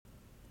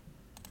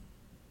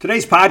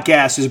Today's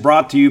podcast is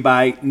brought to you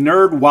by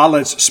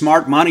NerdWallet's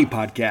Smart Money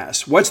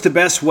Podcast. What's the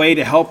best way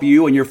to help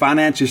you and your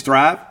finances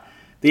thrive?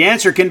 The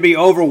answer can be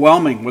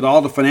overwhelming with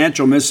all the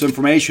financial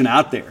misinformation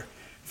out there.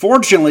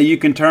 Fortunately, you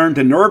can turn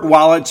to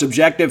NerdWallet's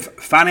objective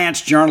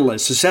finance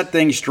journalists to set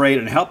things straight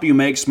and help you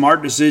make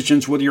smart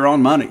decisions with your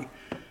own money.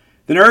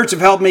 The nerds have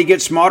helped me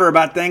get smarter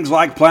about things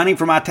like planning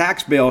for my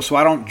tax bill so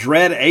I don't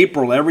dread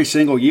April every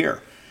single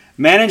year,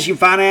 managing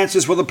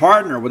finances with a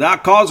partner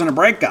without causing a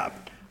breakup,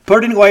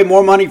 putting away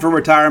more money for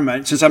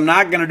retirement since I'm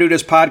not going to do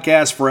this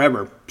podcast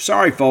forever.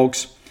 Sorry,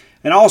 folks.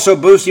 And also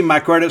boosting my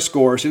credit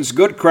score since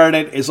good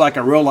credit is like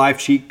a real-life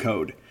cheat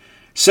code.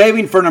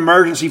 Saving for an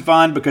emergency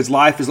fund because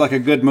life is like a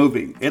good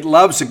movie. It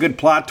loves a good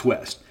plot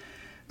twist.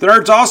 The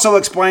nerds also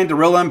explain the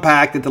real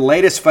impact that the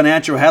latest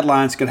financial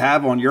headlines could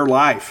have on your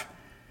life.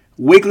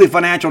 Weekly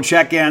financial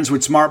check-ins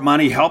with Smart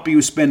Money help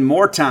you spend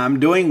more time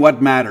doing what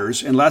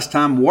matters and less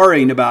time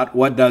worrying about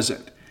what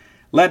doesn't.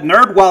 Let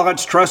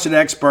NerdWallet's trusted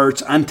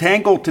experts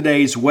untangle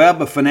today's web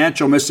of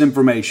financial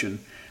misinformation.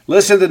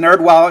 Listen to the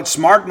NerdWallet's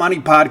Smart Money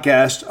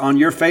Podcast on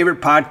your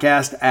favorite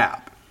podcast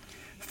app.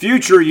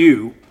 Future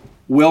you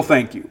will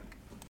thank you.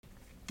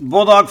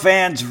 Bulldog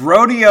fans,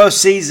 rodeo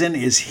season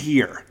is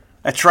here.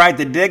 That's right,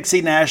 the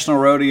Dixie National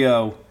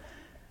Rodeo.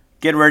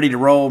 Get ready to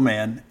roll,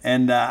 man.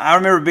 And I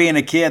remember being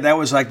a kid, that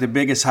was like the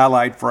biggest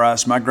highlight for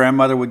us. My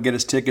grandmother would get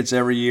us tickets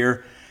every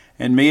year.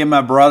 And me and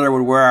my brother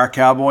would wear our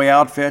cowboy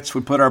outfits.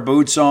 We'd put our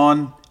boots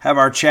on, have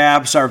our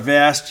chaps, our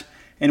vest,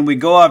 and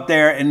we'd go up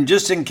there. And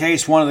just in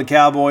case one of the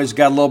cowboys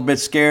got a little bit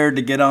scared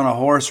to get on a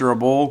horse or a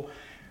bull,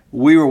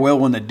 we were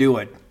willing to do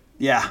it.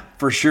 Yeah,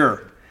 for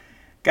sure.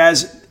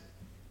 Guys,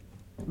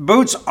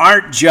 boots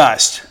aren't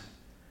just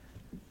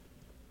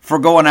for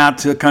going out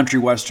to a country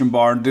western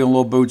bar and doing a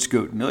little boot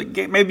scooting.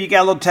 Maybe you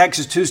got a little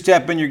Texas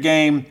two-step in your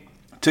game.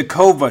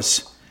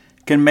 Tecovas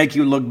can make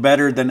you look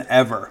better than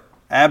ever.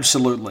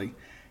 Absolutely.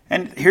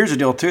 And here's the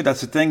deal, too.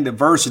 That's the thing, the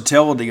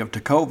versatility of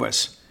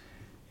Tecovas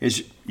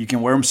is you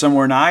can wear them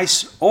somewhere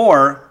nice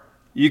or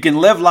you can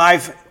live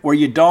life where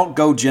you don't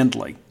go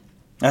gently.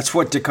 That's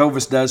what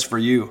Tecovas does for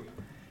you.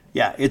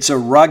 Yeah, it's a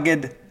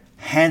rugged,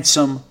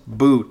 handsome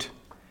boot.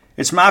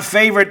 It's my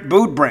favorite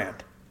boot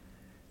brand,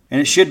 and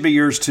it should be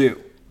yours,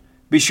 too.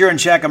 Be sure and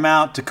check them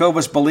out.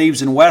 Tecovas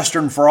believes in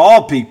Western for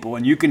all people,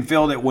 and you can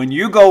feel that when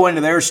you go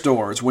into their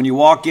stores. When you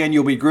walk in,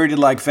 you'll be greeted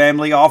like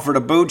family, offered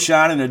a boot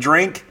shine and a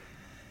drink,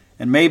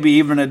 and maybe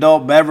even an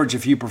adult beverage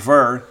if you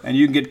prefer, and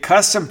you can get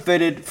custom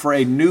fitted for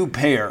a new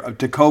pair of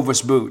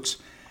Tecovas boots.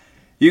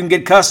 You can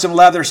get custom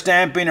leather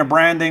stamping or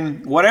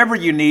branding, whatever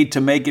you need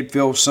to make it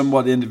feel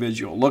somewhat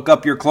individual. Look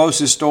up your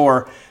closest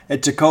store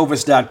at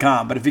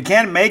tecovas.com. But if you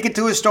can't make it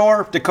to a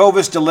store,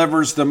 Tecovas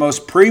delivers the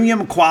most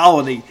premium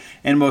quality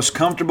and most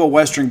comfortable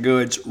Western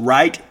goods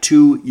right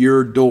to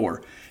your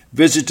door.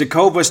 Visit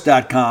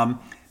tecovas.com.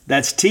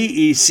 That's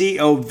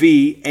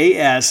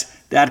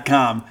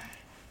TECOVAS.com.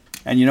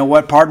 And you know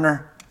what,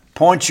 partner?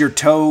 Point your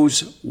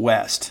toes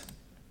west.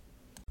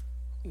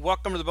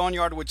 Welcome to the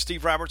Boneyard with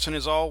Steve Robertson.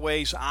 As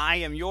always, I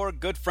am your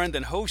good friend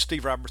and host,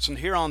 Steve Robertson,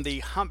 here on the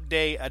Hump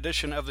Day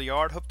edition of The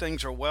Yard. Hope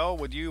things are well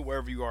with you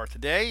wherever you are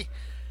today.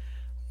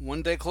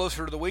 One day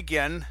closer to the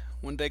weekend,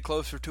 one day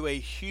closer to a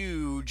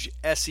huge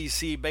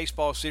SEC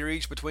baseball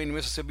series between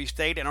Mississippi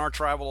State and our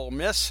rival Ole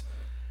Miss.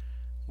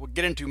 We'll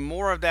get into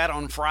more of that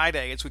on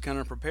Friday as we kind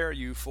of prepare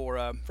you for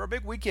a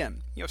big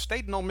weekend. You know,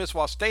 State and Ole Miss,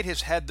 while State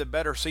has had the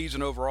better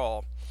season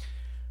overall,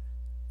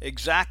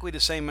 exactly the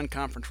same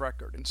in-conference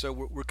record. And so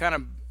we're kind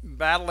of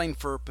battling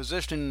for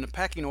position in the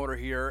pecking order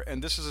here,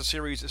 and this is a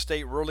series that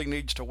State really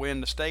needs to win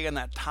to stay in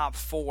that top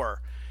four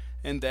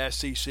in the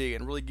SEC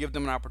and really give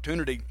them an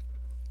opportunity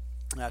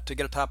to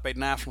get a top 8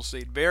 national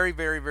seed. Very,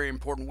 very, very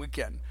important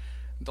weekend.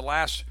 The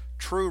last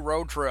true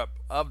road trip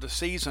of the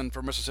season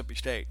for Mississippi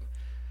State.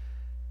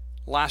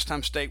 Last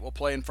time State will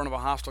play in front of a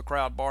hostile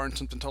crowd, barring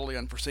something totally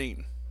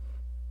unforeseen.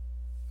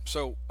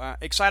 So,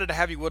 excited to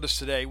have you with us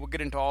today. We'll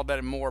get into all that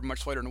and more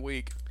much later in the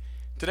week.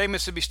 Today,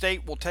 Mississippi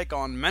State will take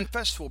on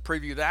Memphis. We'll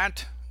preview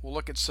that. We'll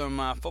look at some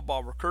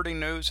football recruiting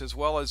news as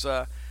well as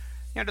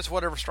just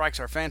whatever strikes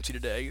our fancy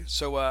today.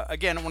 So,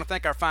 again, I want to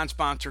thank our fine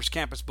sponsors,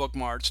 Campus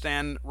Bookmart,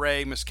 Stan,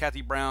 Ray, Miss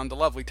Kathy Brown, the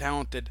lovely,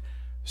 talented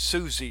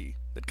Susie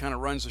that kind of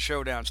runs the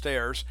show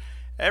downstairs.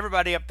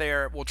 Everybody up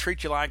there will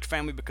treat you like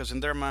family because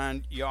in their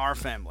mind, you are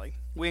family.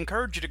 We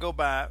encourage you to go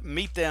by,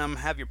 meet them,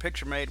 have your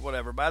picture made,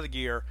 whatever, buy the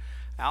gear,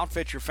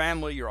 outfit your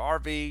family, your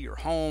RV, your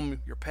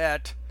home, your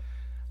pet,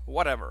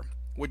 whatever,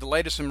 with the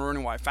latest in maroon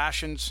and white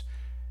fashions.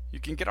 You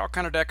can get all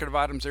kind of decorative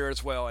items there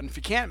as well. And if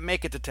you can't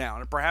make it to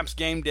town, and perhaps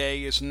game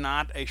day is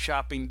not a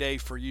shopping day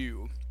for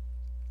you,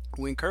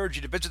 we encourage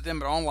you to visit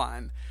them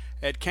online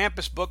at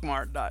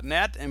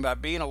campusbookmart.net, and by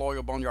being a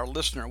loyal Boneyard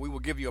listener, we will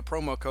give you a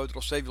promo code that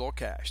will save you a little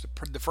cash.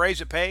 The phrase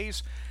that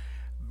pays,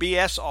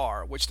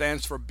 BSR, which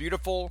stands for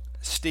Beautiful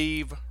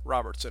Steve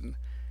Robertson.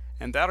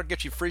 And that'll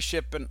get you free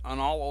shipping on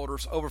all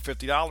orders over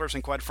 $50,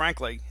 and quite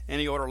frankly,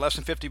 any order less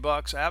than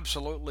 $50,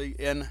 absolutely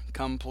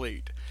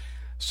incomplete.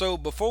 So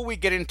before we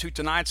get into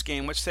tonight's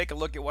game, let's take a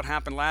look at what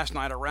happened last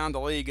night around the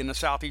league in the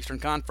Southeastern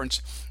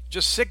Conference.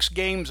 Just 6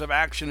 games of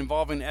action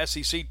involving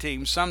SEC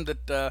teams, some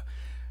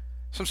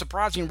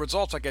surprising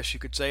results, I guess you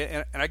could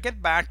say. And I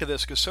get back to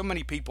this because so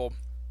many people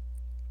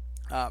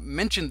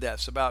mentioned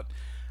this about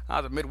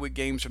the midweek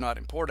games are not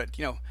important.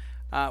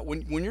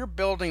 When you're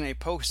building a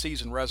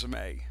postseason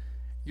resume,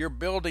 you're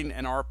building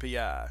an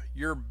RPI,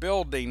 you're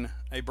building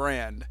a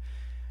brand.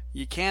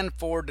 You can't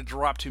afford to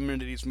drop too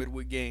many of these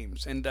midweek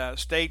games. And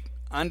State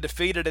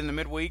undefeated in the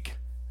midweek,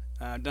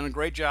 done a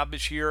great job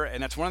this year.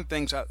 And that's one of the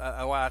things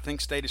why I think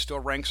State is still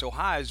ranked so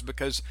high, is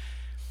because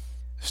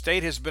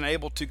State has been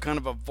able to kind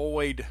of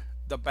avoid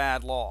the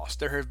bad loss.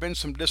 There have been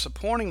some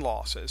disappointing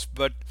losses,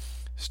 but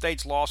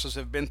State's losses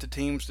have been to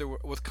teams that were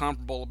with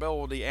comparable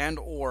ability, and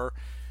or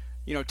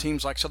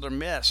teams like Southern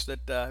Miss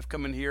that have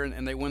come in here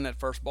and they win that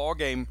first ball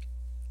game,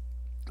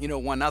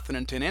 1-0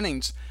 in 10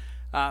 innings.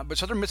 But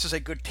Southern Miss is a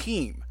good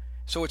team,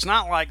 so it's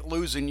not like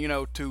losing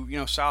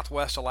to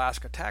Southwest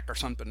Alaska Tech or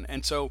something.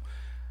 And so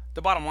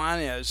the bottom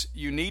line is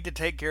you need to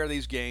take care of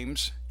these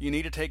games, you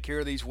need to take care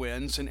of these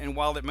wins, and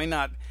while it may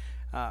not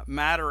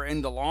matter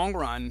in the long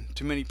run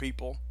to many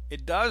people,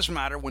 it does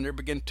matter when they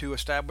begin to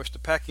establish the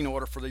pecking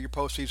order for your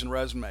postseason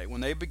resume. When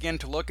they begin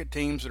to look at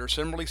teams that are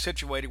similarly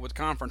situated with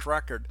conference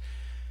record,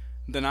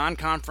 the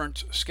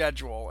non-conference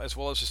schedule as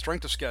well as the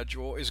strength of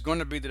schedule is going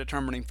to be the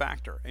determining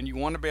factor. And you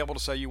want to be able to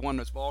say you won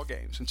those ball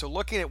games. And so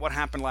looking at what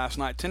happened last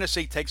night,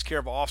 Tennessee takes care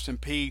of Austin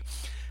Peay.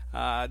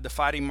 The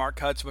Fighting Mark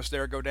Hudson was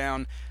there, go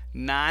down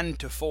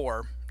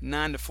 9-4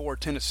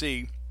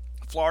 Tennessee.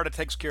 Florida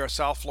takes care of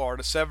South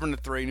Florida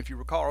 7-3. And if you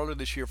recall earlier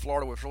this year,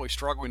 Florida was really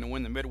struggling to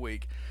win the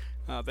midweek.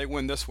 They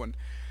win this one.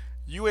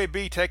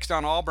 UAB takes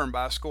down Auburn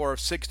by a score of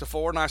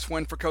 6-4. Nice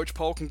win for Coach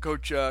Polk and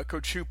Coach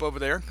Shoop over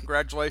there.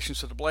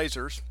 Congratulations to the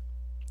Blazers.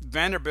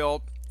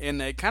 Vanderbilt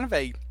in a kind of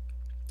a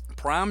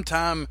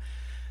primetime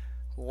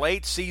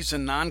late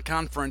season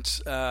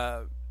non-conference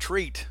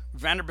treat.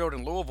 Vanderbilt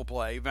and Louisville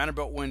play.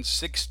 Vanderbilt wins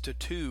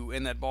 6-2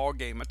 in that ball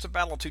game. It's a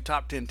battle of 2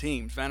 top 10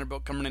 teams.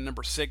 Vanderbilt coming in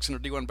number 6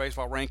 in the D1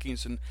 baseball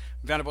rankings, and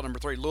Vanderbilt number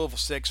 3. Louisville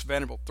 6,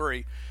 Vanderbilt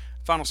 3.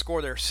 Final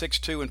score there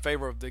 6-2 in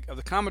favor of the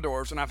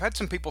Commodores. And I've had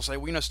some people say,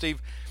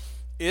 Steve,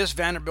 is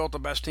Vanderbilt the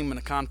best team in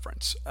the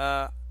conference?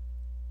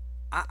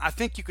 I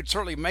think you could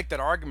certainly make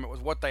that argument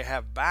with what they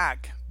have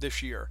back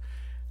this year.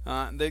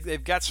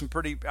 They've got some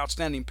pretty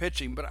outstanding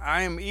pitching, but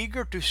I am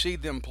eager to see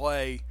them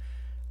play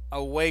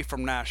away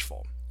from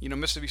Nashville.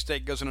 Mississippi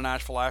State goes into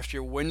Nashville last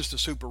year, wins the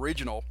Super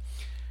Regional,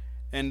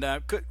 and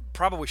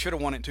probably should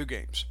have won it in 2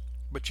 games.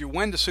 But you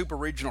win the Super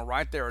Regional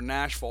right there in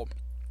Nashville.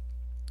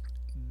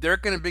 They're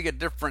going to be a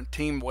different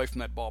team away from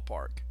that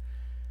ballpark.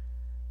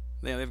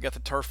 They've got the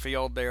turf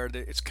field there.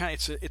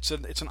 It's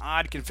an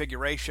odd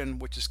configuration,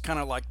 which is kind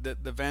of like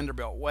the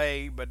Vanderbilt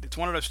way. But it's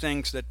one of those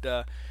things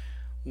that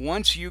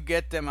once you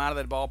get them out of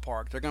that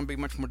ballpark, they're going to be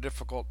much more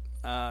difficult.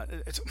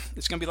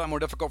 It's going to be a lot more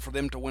difficult for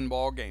them to win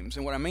ball games.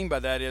 And what I mean by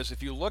that is,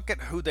 if you look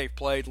at who they've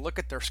played, look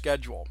at their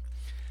schedule,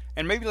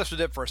 and maybe let's do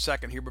that for a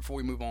second here before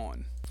we move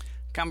on.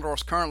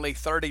 Commodores currently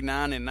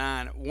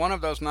 39-9. One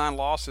of those 9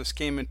 losses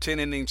came in 10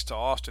 innings to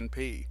Austin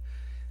Peay,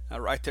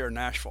 right there in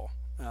Nashville.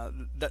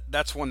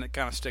 That's one that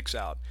kind of sticks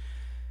out.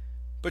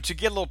 But you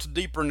get a little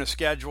deeper in the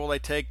schedule. They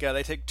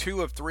take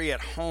 2 of 3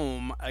 at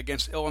home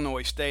against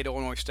Illinois State.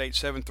 Illinois State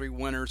 7-3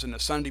 winners in the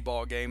Sunday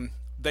ball game.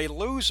 They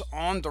lose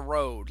on the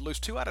road, lose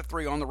 2 out of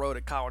 3 on the road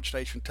at College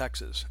Station,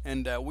 Texas.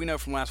 And we know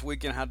from last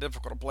weekend how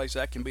difficult a place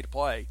that can be to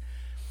play.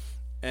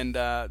 And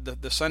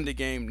the Sunday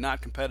game,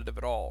 not competitive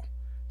at all.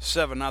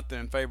 7-0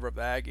 in favor of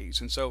the Aggies.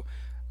 And so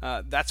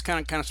that's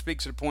kind of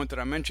speaks to the point that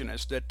I mentioned,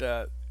 is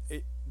that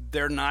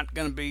they're not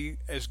going to be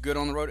as good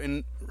on the road,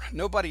 and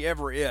nobody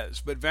ever is.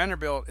 But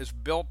Vanderbilt is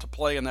built to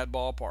play in that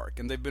ballpark,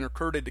 and they've been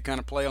recruited to kind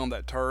of play on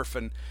that turf.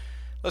 And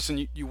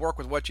listen, you work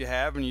with what you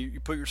have, and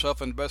you put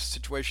yourself in the best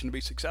situation to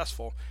be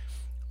successful.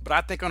 But I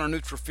think on a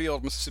neutral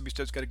field, Mississippi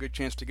State's got a good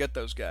chance to get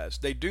those guys.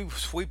 They do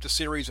sweep the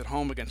series at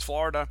home against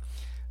Florida.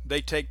 They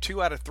take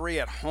 2 out of 3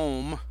 at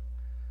home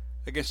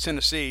against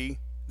Tennessee.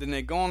 Then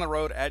they go on the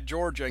road at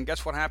Georgia, and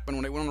guess what happened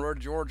when they went on the road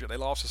to Georgia? They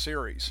lost the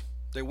series.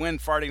 They win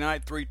Friday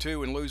night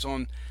 3-2 and lose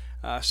on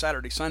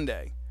Saturday,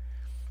 Sunday.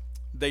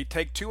 They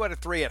take 2 out of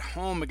 3 at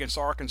home against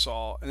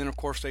Arkansas, and then, of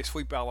course, they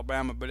sweep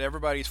Alabama. But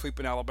everybody's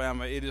sweeping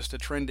Alabama. It is the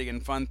trendy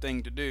and fun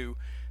thing to do.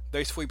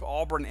 They sweep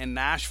Auburn and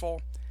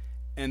Nashville,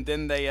 and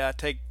then they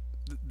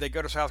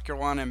go to South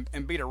Carolina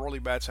and beat a really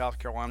bad South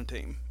Carolina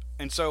team.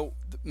 And so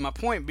my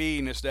point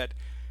being is that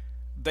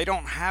they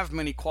don't have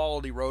many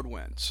quality road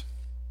wins.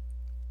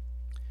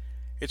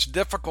 It's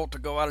difficult to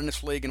go out in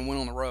this league and win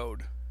on the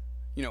road.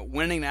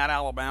 Winning at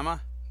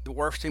Alabama, the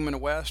worst team in the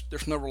West,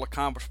 there's no real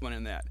accomplishment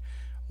in that.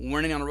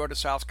 Winning on the road to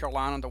South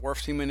Carolina, the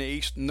worst team in the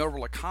East, no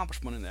real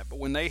accomplishment in that. But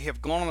when they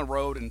have gone on the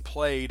road and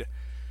played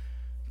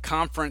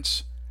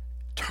conference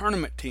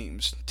tournament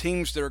teams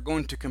that are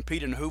going to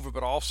compete in Hoover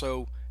but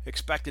also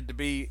expected to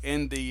be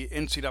in the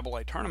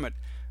NCAA tournament,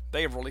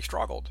 they have really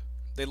struggled.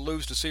 They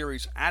lose the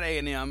series at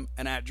A&M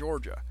and at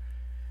Georgia.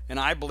 And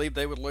I believe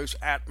they would lose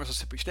at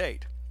Mississippi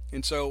State.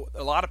 And so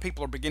a lot of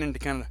people are beginning to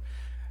kind of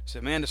say,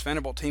 man, this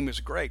Vanderbilt team is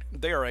great.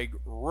 They are a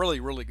really,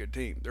 really good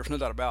team. There's no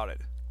doubt about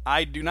it.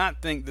 I do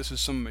not think this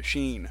is some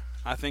machine.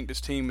 I think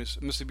this team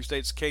Mississippi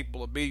State's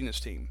capable of beating this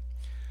team.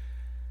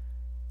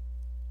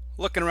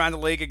 Looking around the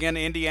league again,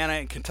 Indiana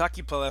and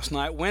Kentucky play last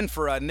night. Win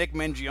for Nick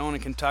Mangione in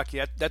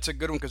Kentucky. That's a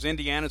good one because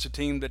Indiana's a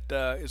team that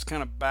is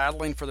kind of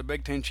battling for the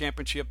Big Ten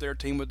championship. They're a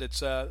team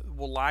that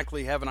will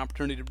likely have an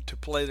opportunity to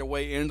play their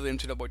way into the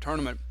NCAA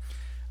tournament.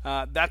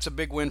 That's a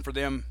big win for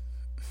them.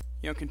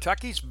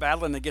 Kentucky's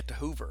battling to get to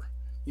Hoover.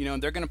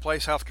 They're going to play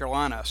South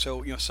Carolina,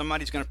 so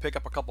somebody's going to pick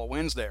up a couple of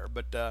wins there.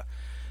 But 12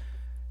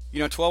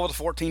 of the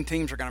 14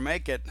 teams are going to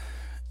make it,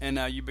 and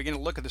you begin to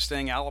look at this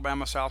thing: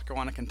 Alabama, South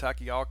Carolina,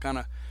 Kentucky, all kind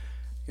of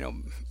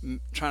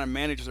trying to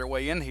manage their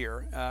way in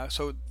here.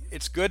 So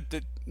it's good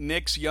that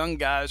Nick's young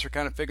guys are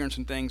kind of figuring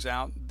some things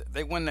out.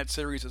 They win that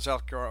series at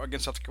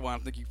against South Carolina.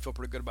 I think you feel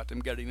pretty good about them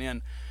getting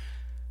in.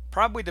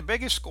 Probably the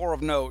biggest score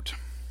of note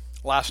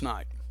last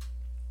night: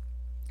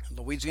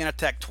 Louisiana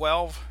Tech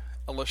 12,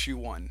 LSU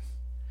 1.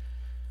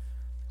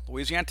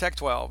 Louisiana Tech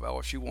 12,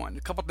 LSU 1.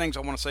 A couple of things I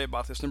want to say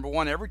about this. Number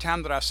one, every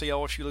time that I see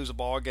LSU lose a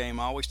ball game,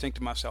 I always think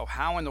to myself,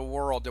 how in the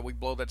world did we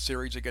blow that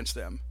series against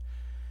them?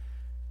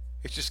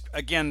 It's just,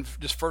 again,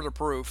 just further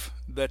proof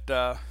that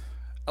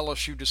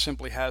LSU just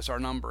simply has our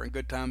number in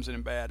good times and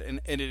in bad. And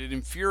it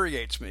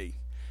infuriates me.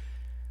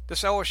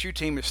 This LSU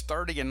team is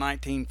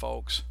 30-19,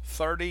 folks.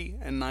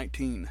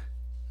 30-19.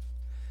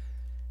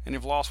 And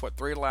they've lost,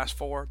 3 of the last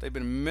 4? They've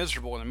been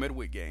miserable in the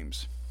midweek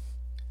games.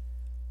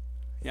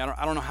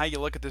 I don't know how you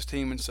look at this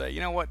team and say, you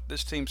know what,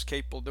 this team's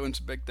capable of doing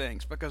some big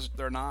things, because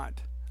they're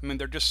not. I mean,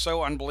 they're just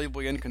so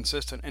unbelievably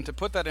inconsistent. And to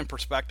put that in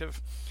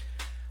perspective,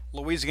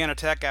 Louisiana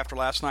Tech, after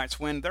last night's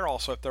win, they're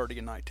also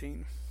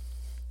 30-19.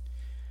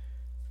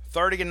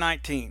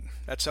 30-19.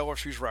 That's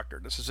LSU's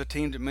record. This is a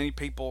team that many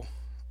people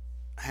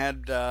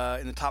had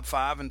in the top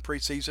 5 in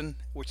preseason,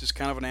 which is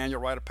kind of an annual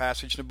rite of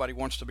passage. Nobody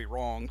wants to be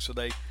wrong, so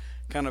they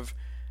kind of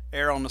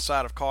err on the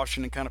side of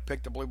caution and kind of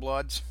pick the Blue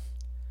Bloods.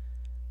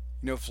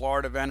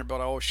 Florida, Vanderbilt,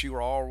 LSU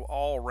are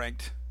all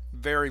ranked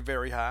very,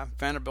 very high.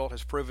 Vanderbilt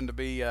has proven to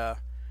be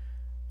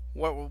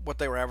what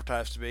they were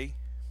advertised to be.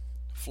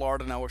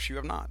 Florida and LSU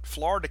have not.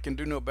 Florida can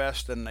do no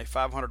best than a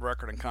 500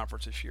 record in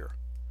conference this year.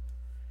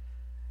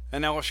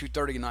 And LSU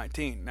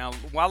 30-19. Now,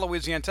 why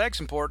Louisiana Tech's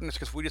important is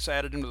because we just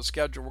added them to the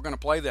schedule. We're going to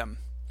play them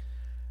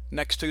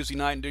next Tuesday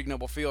night in Duke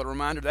Noble Field. A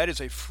reminder, that is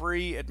a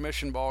free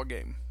admission ball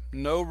game.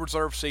 No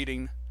reserve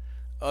seating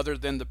other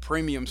than the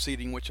premium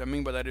seating, which I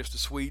mean by that is the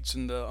suites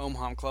and the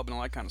Omaha Club and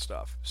all that kind of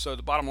stuff. So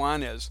the bottom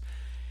line is,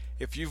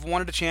 if you've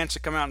wanted a chance to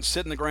come out and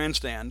sit in the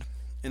grandstand,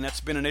 and that's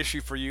been an issue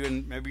for you,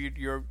 and maybe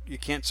you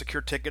can't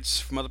secure tickets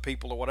from other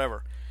people or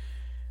whatever,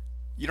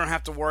 you don't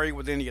have to worry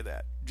with any of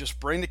that.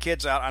 Just bring the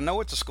kids out. I know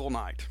it's a school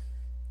night,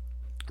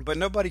 but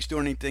nobody's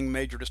doing anything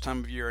major this time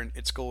of year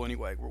at school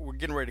anyway. We're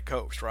getting ready to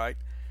coast, right?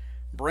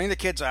 Bring the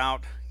kids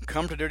out.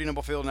 Come to Duty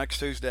Noble Field next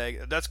Tuesday.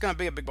 That's going to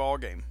be a big ball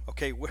game.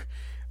 Okay,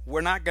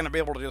 we're not going to be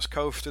able to just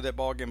coast through that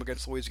ball game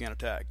against Louisiana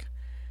Tech.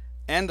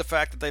 And the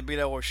fact that they beat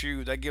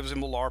LSU, that gives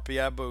them a little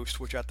RPI boost,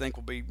 which I think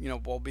will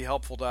be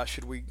helpful to us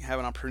should we have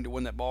an opportunity to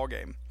win that ball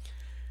game.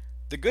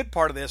 The good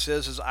part of this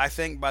is I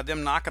think by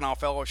them knocking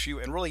off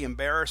LSU and really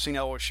embarrassing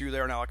LSU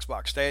there in Alex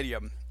Box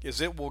Stadium,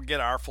 is it will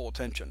get our full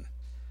attention.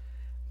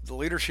 The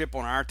leadership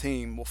on our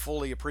team will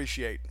fully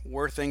appreciate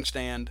where things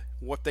stand,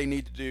 what they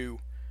need to do,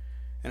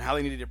 and how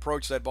they need to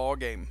approach that ball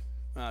game.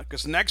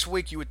 Because next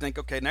week you would think,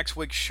 okay, next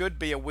week should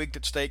be a week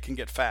that State can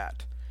get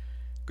fat.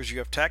 Because you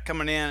have Tech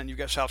coming in and you've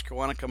got South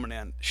Carolina coming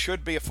in.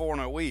 Should be a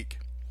 4-0 week.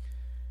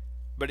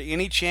 But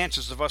any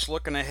chances of us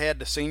looking ahead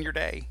to senior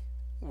day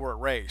were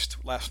erased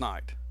last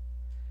night.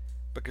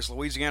 Because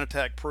Louisiana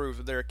Tech proved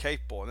that they're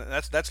capable. And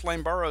that's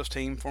Lane Burroughs'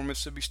 team, former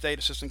Mississippi State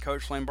assistant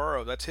coach Lane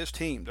Burrow. That's his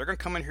team. They're going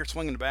to come in here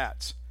swinging the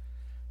bats.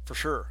 For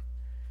sure.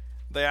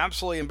 They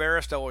absolutely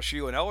embarrassed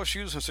LSU, and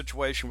LSU's in a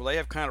situation where they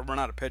have kind of run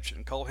out of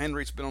pitching. Cole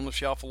Henry's been on the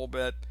shelf a little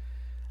bit.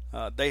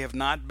 They have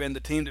not been the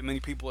team that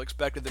many people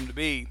expected them to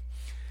be.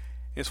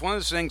 It's one of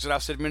those things that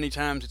I've said many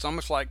times. It's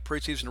almost like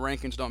preseason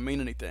rankings don't mean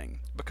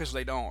anything, because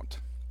they don't.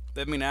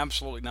 They mean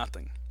absolutely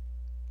nothing.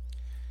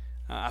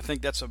 I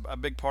think that's a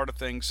big part of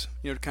things,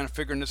 to kind of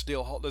figuring this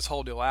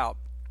whole deal out,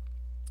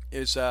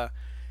 is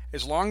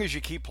as long as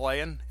you keep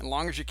playing, as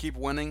long as you keep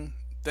winning,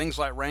 things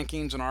like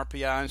rankings and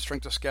RPI and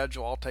strength of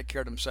schedule all take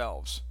care of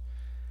themselves.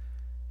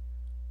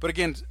 But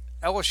again,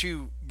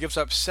 LSU gives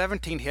up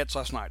 17 hits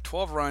last night,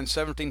 12 runs,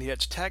 17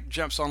 hits. Tech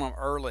jumps on them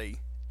early.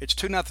 It's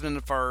 2-0 in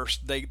the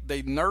first.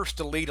 They nurse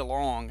the lead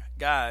along.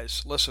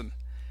 Guys, listen,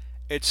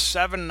 it's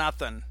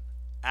 7-0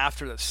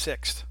 after the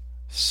 6th.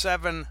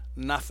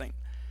 7-0.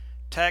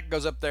 Tech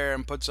goes up there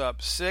and puts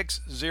up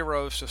 6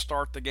 zeros to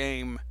start the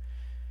game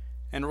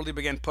and really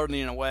began putting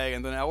it away.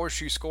 And then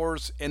LSU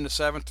scores in the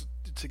 7th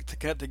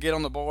to get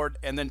on the board,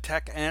 and then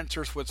Tech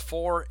answers with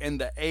 4 in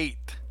the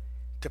 8th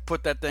to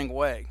put that thing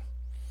away.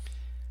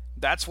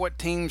 That's what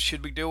teams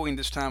should be doing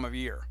this time of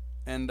year.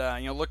 And,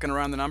 looking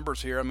around the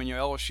numbers here,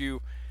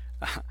 LSU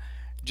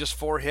just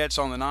 4 hits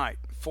on the night.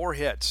 4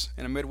 hits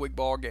in a midweek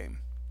ball game.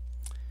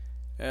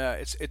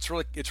 It's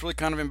really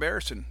kind of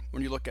embarrassing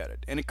when you look at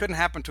it, and it couldn't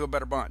happen to a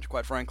better bunch,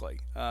 quite frankly.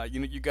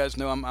 You guys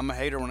know I'm a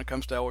hater when it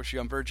comes to LSU.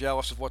 I'm very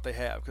jealous of what they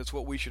have. That's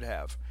what we should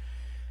have.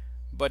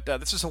 But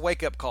this is a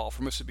wake-up call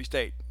for Mississippi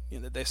State.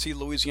 They see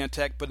Louisiana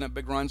Tech putting up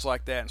big runs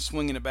like that and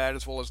swinging the bat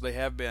as well as they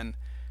have been.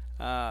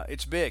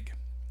 It's big.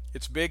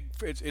 It's big.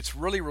 It's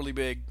really, really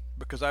big,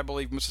 because I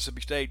believe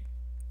Mississippi State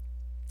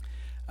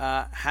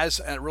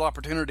has a real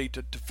opportunity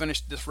to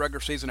finish this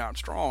regular season out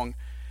strong.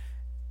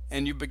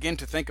 And you begin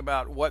to think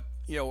about what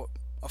a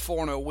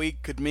 4-0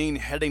 week could mean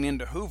heading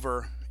into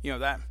Hoover.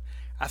 That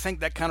I think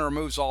that kind of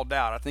removes all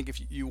doubt. I think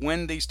if you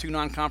win these 2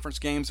 non-conference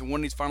games and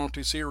win these final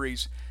 2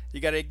 series, you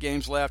got 8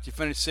 games left. You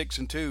finish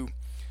 6-2,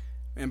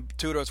 and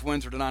 2 of those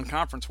wins are the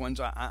non-conference wins.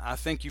 I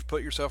think you've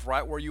put yourself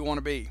right where you want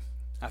to be.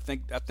 I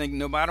think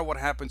no matter what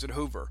happens at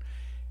Hoover,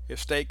 if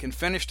State can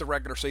finish the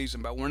regular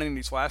season by winning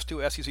these last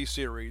 2 SEC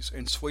series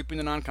and sweeping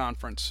the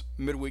non-conference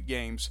midweek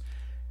games,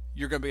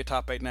 you're going to be a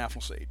top 8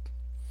 national seed.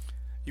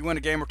 You win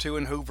a game or 2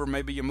 in Hoover,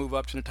 maybe you move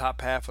up to the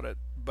top half of it.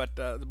 But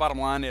the bottom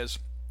line is,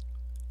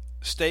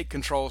 State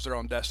controls their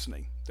own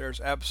destiny. There's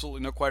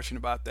absolutely no question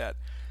about that.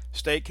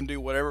 State can do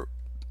whatever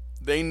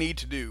they need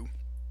to do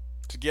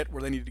to get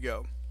where they need to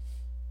go.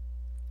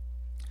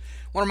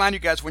 I want to remind you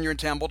guys, when you're in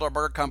town, Bulldog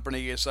Burger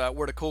Company is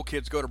where the cool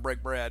kids go to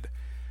break bread.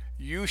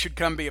 You should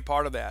come be a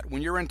part of that.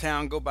 When you're in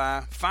town, go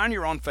by, find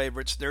your own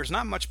favorites. There's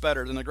not much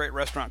better than a great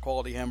restaurant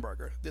quality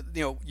hamburger.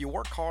 You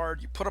work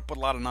hard, you put up with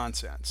a lot of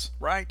nonsense,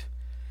 right?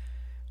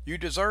 You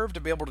deserve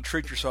to be able to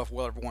treat yourself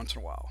well every once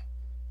in a while.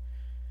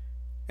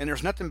 And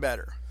there's nothing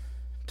better.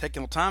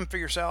 Taking a little time for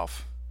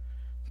yourself,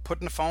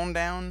 putting the phone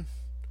down,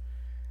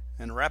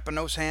 and wrapping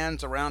those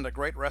hands around a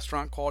great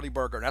restaurant quality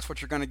burger. And that's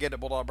what you're going to get at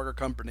Bulldog Burger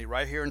Company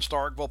right here in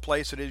Starkville,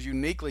 place that is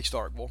uniquely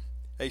Starkville,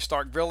 a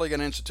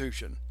Starkvillian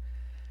institution.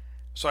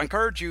 So I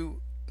encourage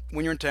you,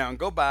 when you're in town,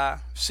 go by,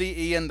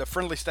 see Ian, the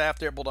friendly staff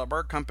there at Bulldog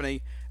Burger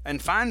Company,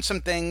 and find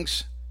some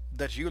things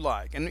that you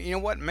like. And you know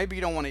what? Maybe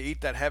you don't want to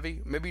eat that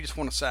heavy. Maybe you just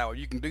want a salad.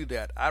 You can do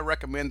that. I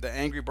recommend the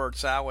Angry Bird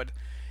salad.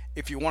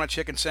 If you want a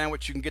chicken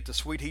sandwich, you can get the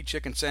Sweet Heat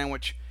chicken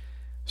sandwich.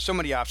 So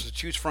many options to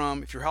choose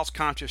from. If you're health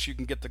conscious, you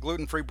can get the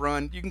gluten-free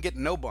bun. You can get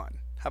no bun.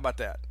 How about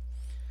that?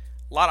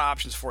 A lot of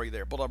options for you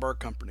there. Bulldog Burger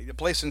Company, the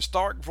place in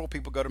Starkville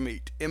people go to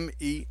meet.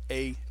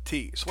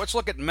 M-E-A-T. So let's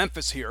look at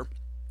Memphis here.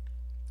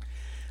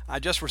 I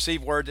just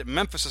received word that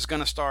Memphis is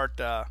going to start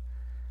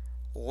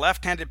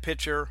left-handed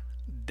pitcher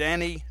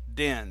Danny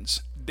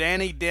Dens.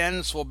 Danny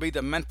Dens will be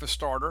the Memphis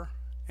starter,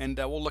 and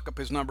we'll look up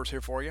his numbers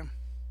here for you.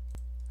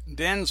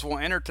 Dens will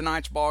enter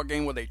tonight's ball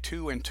game with a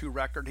 2-2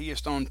 record. He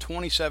has thrown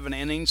 27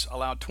 innings,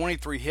 allowed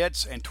 23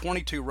 hits and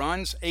 22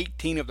 runs,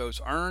 18 of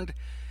those earned,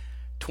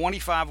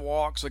 25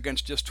 walks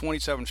against just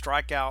 27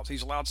 strikeouts.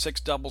 He's allowed 6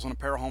 doubles and a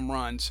pair of home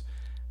runs.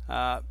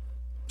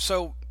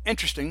 So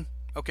interesting.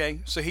 Okay,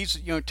 so he's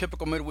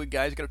typical midweek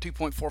guy. He's got a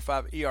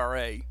 2.45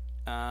 ERA.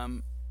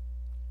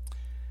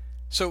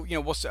 So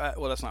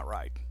well, that's not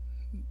right.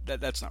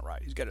 That's not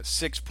right. He's got a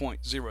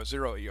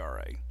 6.00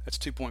 ERA. That's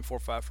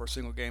 2.45 for a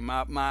single game.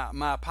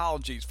 My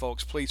apologies,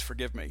 folks. Please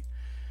forgive me.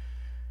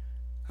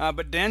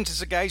 But Dens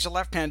is a guy. He's a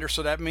left-hander,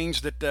 so that means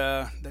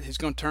that he's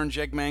going to turn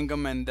Jake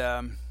Mangum and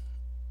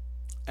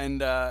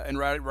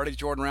Roddy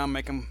Jordan around,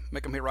 make him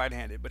hit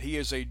right-handed. But he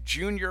is a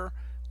junior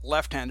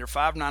left-hander,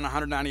 5'9",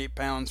 198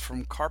 pounds,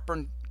 from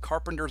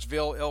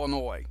Carpentersville,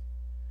 Illinois.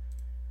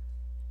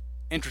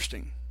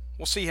 Interesting.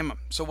 We'll see him.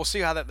 So we'll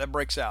see how that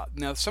breaks out.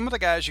 Now, some of the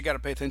guys you got to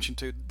pay attention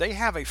to, they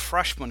have a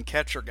freshman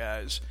catcher,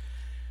 guys,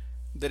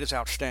 that is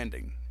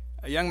outstanding.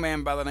 A young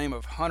man by the name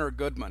of Hunter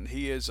Goodman.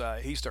 He's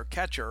their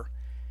catcher,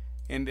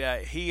 and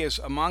he is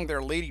among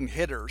their leading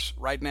hitters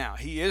right now.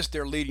 He is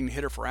their leading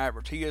hitter for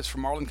average. He is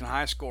from Arlington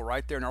High School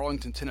right there in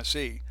Arlington,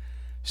 Tennessee.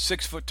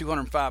 6 foot,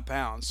 205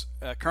 pounds.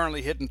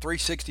 Currently hitting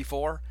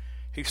 .364.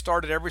 He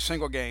started every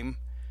single game.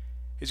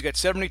 He's got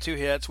 72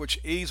 hits, which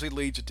easily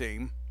leads a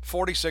team.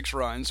 46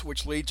 runs,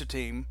 which leads a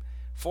team.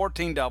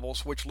 14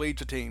 doubles, which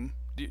leads a team.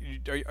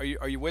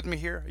 Are you with me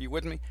here? Are you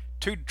with me?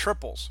 2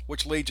 triples,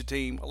 which leads a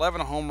team.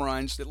 11 home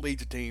runs that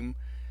leads a team.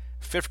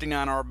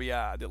 59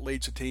 RBI that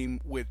leads a team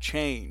with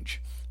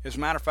change. As a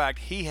matter of fact,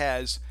 he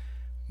has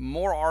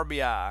more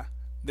RBI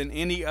than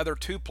any other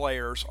 2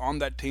 players on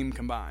that team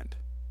combined.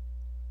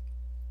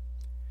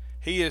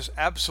 He is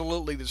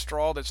absolutely the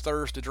straw that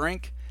stirs the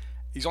drink.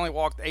 He's only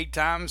walked 8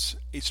 times.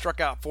 He struck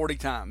out 40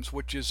 times,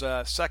 which is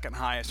second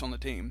highest on the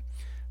team.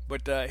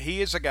 But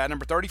he is a guy,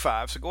 number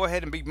 35, so go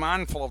ahead and be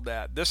mindful of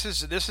that. This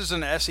is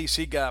an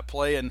SEC guy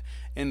playing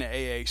in the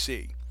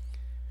AAC.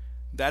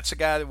 That's a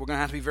guy that we're going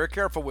to have to be very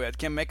careful with.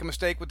 Can't make a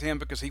mistake with him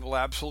because he will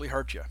absolutely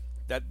hurt you.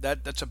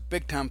 That's a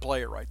big-time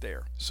player right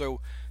there.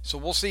 So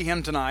we'll see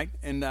him tonight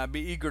and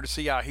be eager to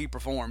see how he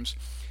performs.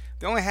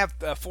 They only have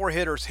 4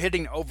 hitters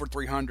hitting over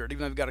 300,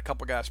 even though they've got a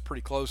couple guys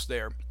pretty close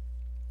there.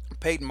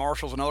 Peyton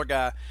Marshall's another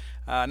guy,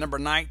 number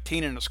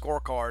 19 in the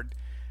scorecard.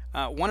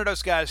 One of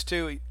those guys,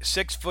 too,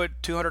 6 foot,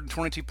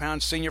 222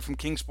 pounds senior from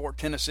Kingsport,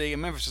 Tennessee.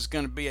 And Memphis is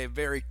going to be a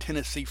very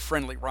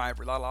Tennessee-friendly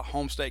rivalry. A lot of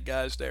home state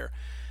guys there.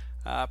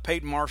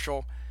 Peyton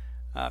Marshall,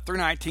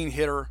 .319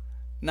 hitter,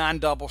 9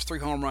 doubles, 3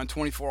 home runs,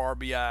 24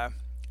 RBI.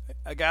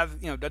 A guy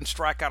that, doesn't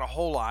strike out a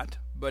whole lot,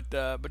 but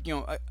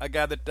a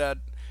guy that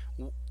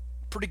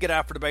pretty good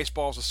eye for the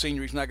baseball as a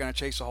senior. He's not going to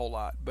chase a whole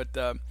lot, but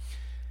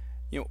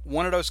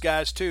one of those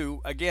guys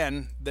too,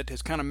 again, that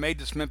has kind of made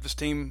this Memphis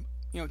team,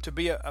 to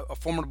be a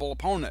formidable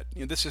opponent.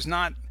 This is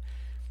not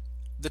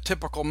the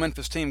typical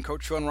Memphis team.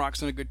 Coach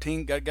Schoenrock's in a good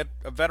team, got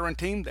a veteran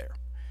team there.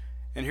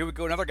 And here we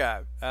go, another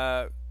guy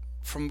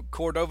from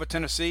Cordova,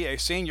 Tennessee, a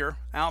senior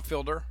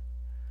outfielder,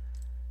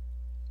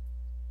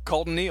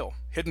 Colton Neal,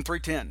 hitting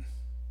 .310.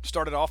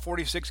 Started all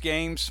 46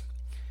 games,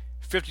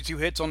 52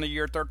 hits on the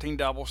year, 13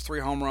 doubles, 3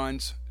 home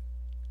runs.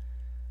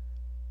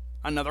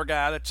 Another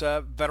guy that's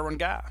a veteran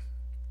guy.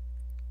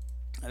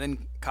 And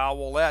then Kyle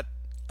Willett,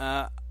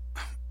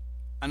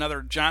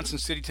 another Johnson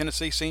City,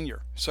 Tennessee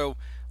senior. So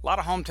a lot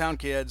of hometown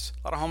kids,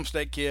 a lot of home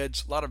state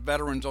kids, a lot of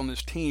veterans on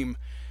this team.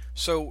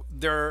 So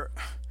they're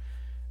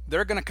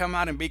going to come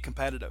out and be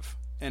competitive.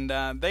 And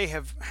they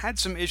have had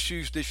some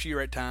issues this year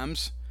at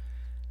times.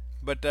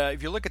 But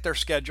if you look at their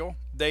schedule,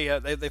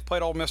 they've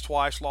played Ole Miss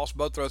twice, lost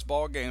both of those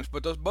ball games.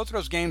 But both of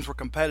those games were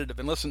competitive.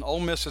 And listen, Ole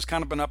Miss has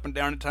kind of been up and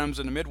down at times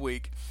in the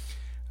midweek.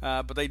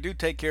 But they do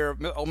take care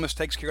of, Ole Miss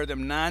takes care of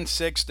them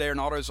 9-6 there in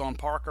AutoZone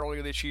Park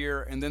earlier this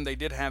year. And then they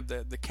did have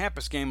the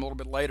campus game a little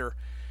bit later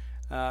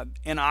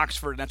in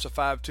Oxford, and that's a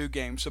 5-2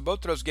 game. So both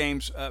of those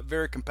games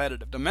very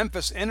competitive. The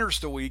Memphis enters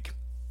the week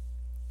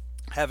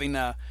having,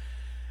 they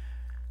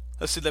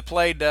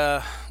played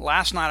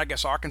last night, I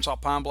guess, Arkansas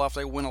Pine Bluff.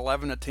 They win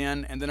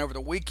 11-10. And then over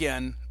the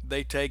weekend,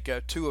 they take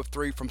 2 of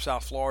 3 from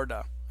South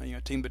Florida,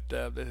 a team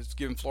that has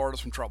given Florida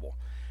some trouble.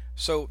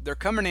 So they're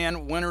coming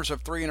in winners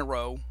of 3 in a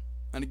row.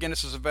 And again,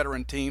 this is a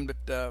veteran team, but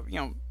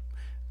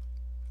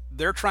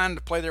they're trying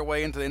to play their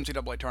way into the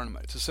NCAA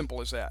tournament. It's as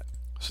simple as that.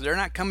 So they're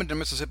not coming to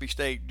Mississippi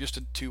State just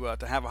to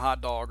have a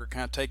hot dog or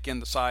kind of take in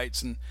the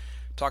sights and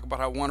talk about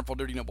how wonderful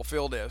Dudy Noble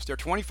Field is. They're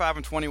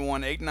 25-21,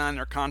 8-9 in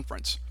their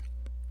conference,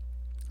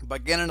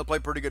 beginning to play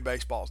pretty good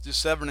baseball. It's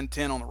just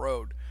 7-10 on the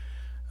road.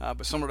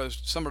 But some of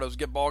those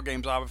get ball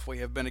games obviously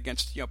have been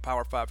against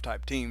Power 5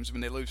 type teams. I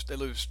mean, they lose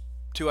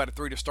 2 out of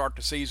 3 to start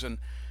the season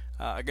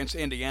against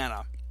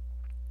Indiana.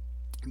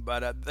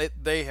 But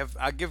they have.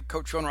 I give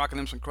Coach Schoenrock and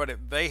them some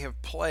credit. They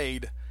have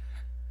played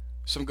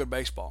some good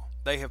baseball.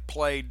 They have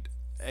played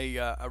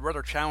a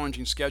rather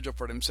challenging schedule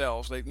for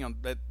themselves.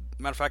 Matter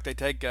of fact, they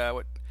take 2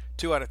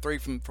 out of 3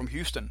 from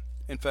Houston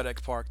in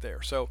FedEx Park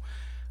there. So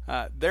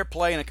they're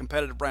playing a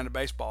competitive brand of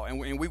baseball, and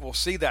we will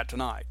see that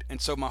tonight.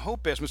 And so my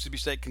hope is Mississippi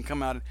State can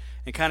come out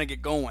and kind of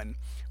get going.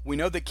 We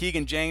know that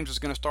Keegan James is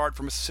going to start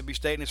for Mississippi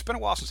State, and it's been a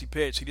while since he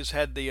pitched. He just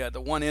had the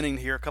one inning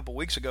here a couple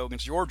weeks ago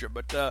against Georgia,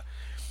 but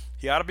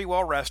he ought to be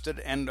well rested.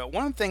 And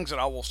one of the things that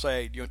I will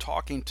say,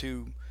 talking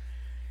to,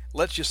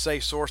 let's just say,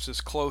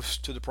 sources close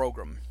to the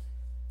program,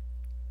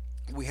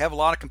 we have a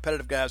lot of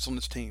competitive guys on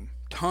this team,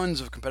 tons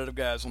of competitive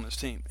guys on this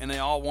team, and they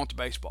all want the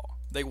baseball.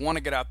 They want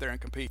to get out there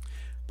and compete.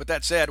 But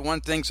that said, one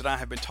of the things that I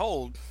have been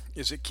told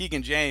is that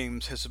Keegan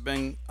James has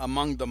been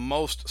among the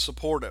most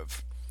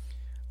supportive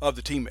of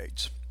the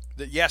teammates.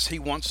 That yes, he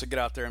wants to get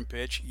out there and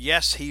pitch.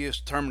 Yes, he is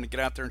determined to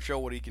get out there and show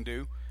what he can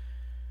do.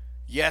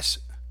 Yes,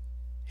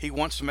 he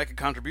wants to make a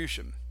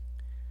contribution.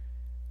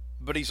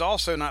 But he's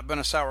also not been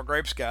a sour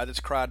grapes guy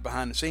that's cried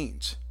behind the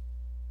scenes,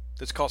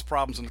 that's caused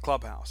problems in the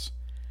clubhouse.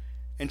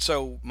 And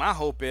so my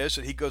hope is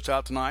that he goes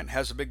out tonight and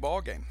has a big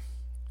ball game.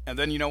 And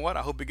then, you know what?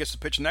 I hope he gets to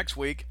pitch next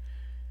week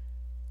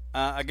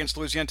against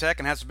Louisiana Tech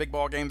and has a big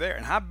ball game there.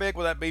 And how big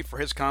will that be for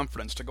his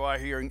confidence to go out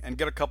here and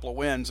get a couple of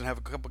wins and have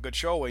a couple of good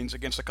showings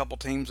against a couple of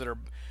teams that are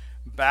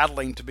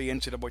battling to be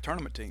NCAA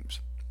tournament teams?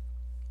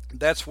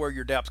 That's where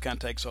your depth kind of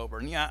takes over.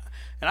 And I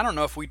don't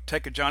know if we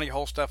take a Johnny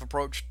Holstaff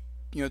approach,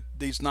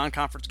 these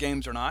non-conference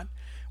games or not.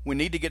 We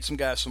need to get some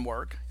guys some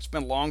work. It's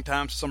been a long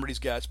time since some of these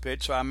guys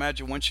pitched, so I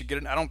imagine once you get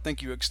it, I don't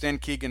think you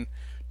extend Keegan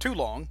too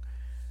long.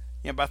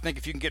 But I think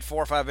if you can get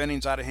 4 or 5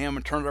 innings out of him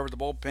and turn it over to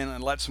the bullpen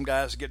and let some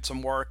guys get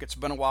some work. It's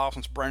been a while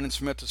since Brandon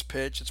Smith has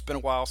pitched. It's been a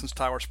while since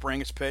Tyler Spring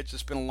has pitched.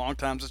 It's been a long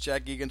time since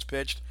Jack Egan's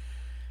pitched.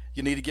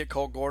 You need to get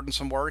Cole Gordon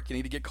some work. You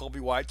need to get Colby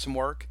White some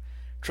work.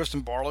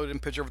 Tristan Barlow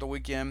didn't pitch over the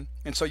weekend.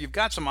 And so you've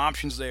got some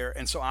options there.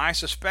 And so I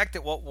suspect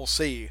that what we'll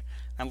see,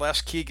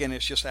 unless Keegan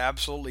is just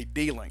absolutely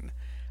dealing,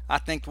 I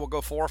think we'll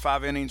go 4 or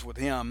 5 innings with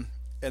him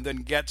and then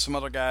get some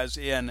other guys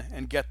in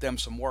and get them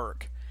some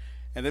work.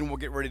 And then we'll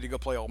get ready to go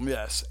play Ole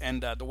Miss.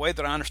 And the way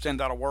that I understand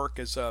that'll work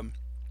is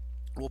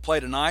we'll play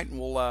tonight and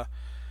we'll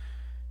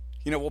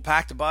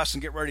pack the bus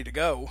and get ready to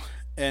go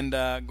and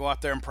go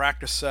out there and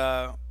practice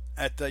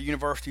at the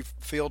University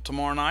Field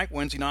tomorrow night,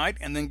 Wednesday night,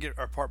 and then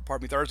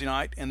Thursday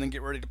night, and then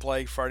get ready to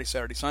play Friday,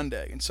 Saturday,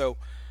 Sunday. And so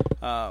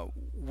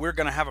we're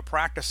going to have a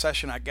practice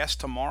session, I guess,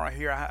 tomorrow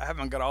here. I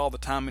haven't got all the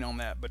timing on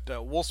that, but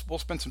we'll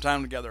spend some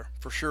time together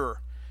for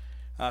sure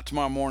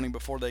tomorrow morning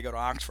before they go to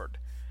Oxford.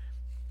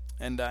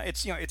 And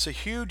it's a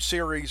huge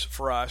series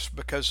for us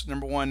because,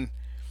 number one,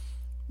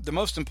 the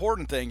most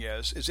important thing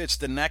is it's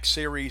the next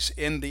series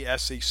in the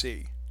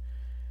SEC.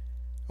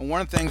 And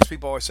one of the things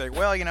people always say,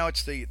 well,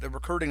 it's the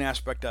recruiting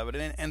aspect of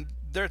it. And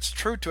it's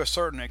true to a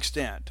certain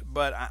extent.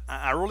 But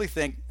I really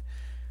think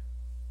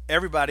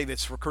everybody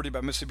that's recruited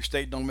by Mississippi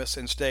State and Ole Miss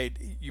in-state,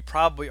 you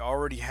probably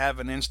already have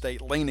an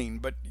in-state leaning,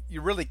 but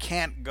you really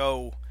can't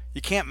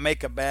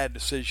make a bad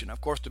decision. Of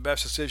course, the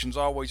best decision is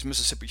always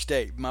Mississippi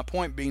State. My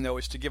point being, though,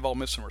 is to give Ole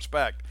Miss some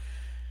respect.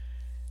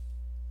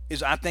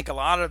 Is I think a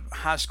lot of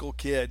high school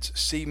kids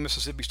see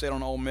Mississippi State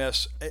on Ole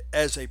Miss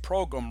as a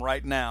program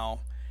right now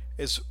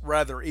is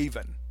rather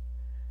even.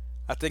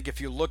 I think if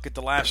you look at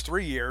the last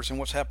 3 years and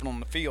what's happened on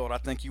the field, I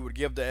think you would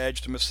give the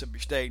edge to Mississippi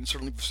State, and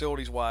certainly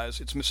facilities-wise,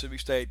 it's Mississippi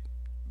State,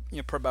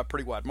 by a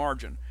pretty wide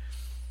margin.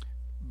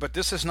 But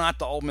this is not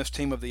the Ole Miss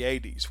team of the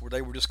 80s, where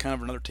they were just kind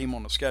of another team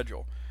on the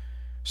schedule.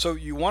 So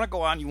you want to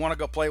go out and you want to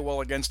go play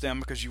well against them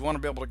because you want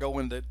to be able to go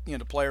into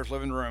the players'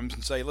 living rooms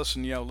and say,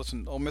 listen,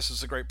 Ole Miss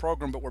is a great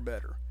program, but we're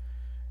better.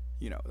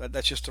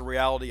 That's just the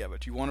reality of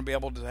it. You want to be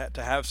able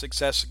to have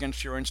success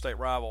against your in-state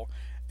rival,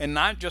 and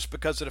not just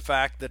because of the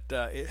fact that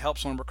it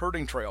helps on the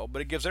recruiting trail,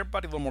 but it gives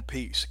everybody a little more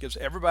peace. It gives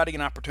everybody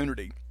an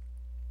opportunity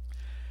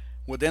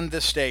within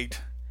this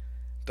state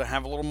to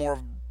have a little more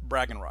of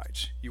bragging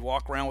rights. You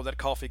walk around with that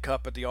coffee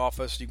cup at the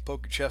office, you can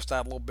poke your chest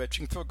out a little bit,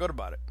 you can feel good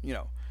about it,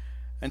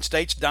 And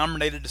State's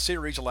dominated the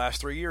series the last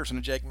 3 years in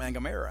the Jake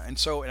Mangum era. And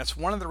that's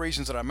one of the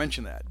reasons that I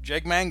mentioned that.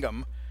 Jake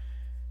Mangum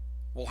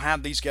will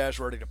have these guys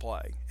ready to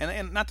play.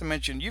 And not to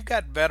mention, you've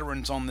got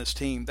veterans on this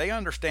team. They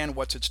understand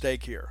what's at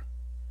stake here.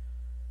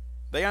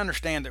 They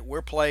understand that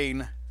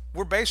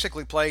we're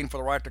basically playing for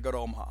the right to go to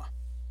Omaha.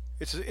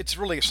 It's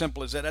really as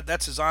simple as that.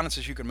 That's as honest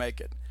as you can make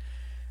it.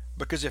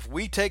 Because if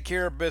we take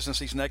care of business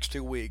these next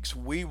 2 weeks,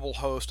 we will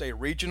host a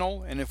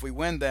regional, and if we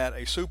win that,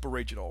 a super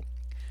regional.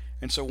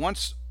 And so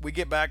once we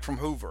get back from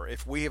Hoover,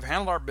 if we have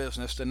handled our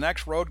business, the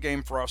next road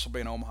game for us will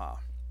be in Omaha.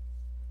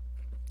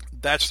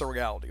 That's the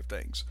reality of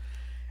things.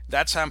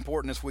 That's how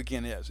important this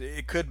weekend is.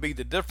 It could be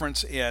the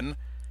difference in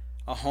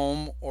a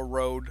home or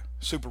road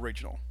super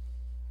regional.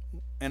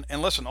 And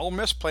listen, Ole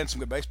Miss playing some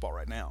good baseball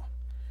right now.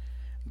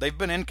 They've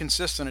been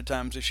inconsistent at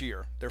times this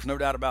year. There's no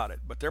doubt about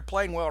it. But they're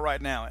playing well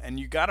right now. And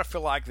you got to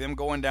feel like them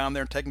going down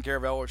there and taking care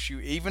of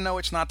LSU, even though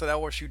it's not the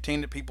LSU team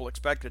that people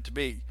expect it to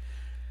be.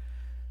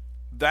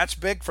 That's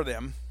big for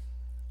them.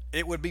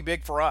 It would be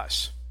big for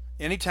us.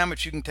 Anytime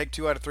that you can take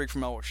 2 out of 3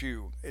 from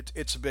LSU,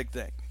 it's a big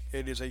thing.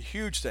 It is a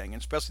huge thing,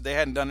 and especially they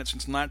hadn't done it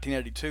since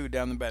 1982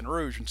 down in Baton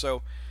Rouge. And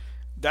so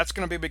that's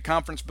going to be a big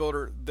conference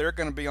builder. They're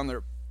going to be on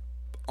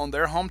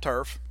their home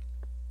turf.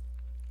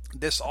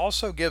 This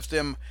also gives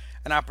them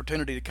an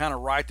opportunity to kind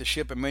of right the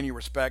ship in many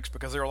respects,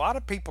 because there are a lot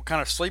of people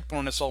kind of sleeping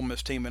on this Ole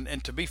Miss team.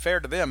 And to be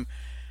fair to them,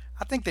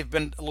 I think they've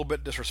been a little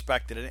bit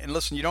disrespected. And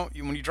listen,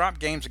 when you drop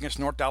games against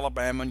North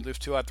Alabama and you lose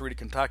 2 out of 3 to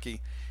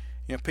Kentucky,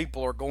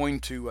 people are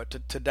going to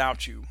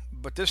doubt you.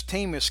 But this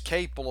team is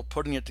capable of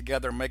putting it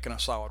together and making a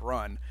solid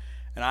run.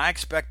 And I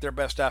expect their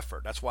best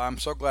effort. That's why I'm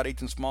so glad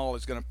Ethan Small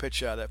is going to pitch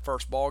that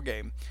first ball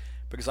game,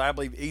 because I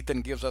believe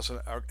Ethan gives us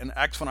an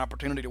excellent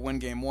opportunity to win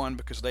game 1,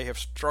 because they have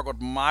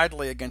struggled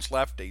mightily against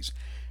lefties.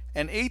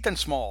 And Ethan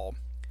Small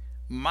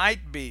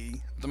might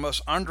be the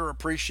most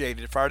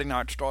underappreciated Friday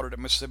night starter that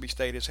Mississippi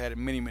State has had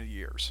in many, many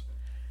years.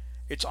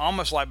 It's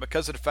almost like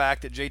because of the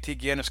fact that JT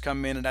Ginn has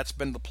come in, and that's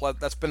been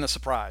the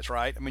surprise,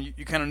 right? I mean,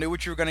 you kind of knew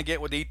what you were going to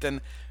get with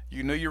Ethan.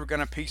 You knew you were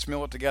going to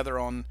piecemeal it together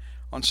on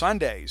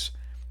Sundays.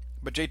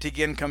 But JT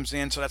Ginn comes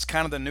in, so that's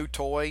kind of the new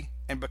toy.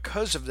 And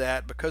because of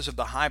that, because of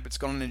the hype it's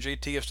going in,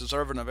 JT is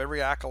deserving of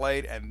every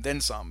accolade and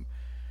then some.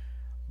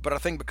 But I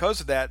think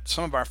because of that,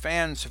 some of our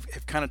fans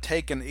have kind of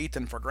taken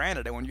Ethan for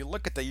granted. And when you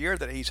look at the year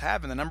that he's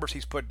having, the numbers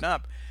he's putting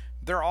up,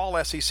 they're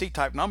all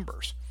SEC-type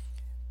numbers.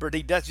 But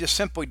he just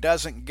simply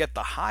doesn't get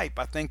the hype,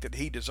 I think, that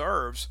he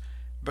deserves,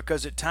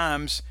 because at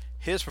times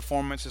his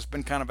performance has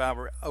been kind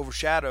of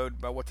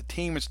overshadowed by what the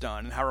team has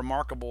done and how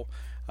remarkable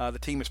the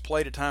team has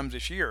played at times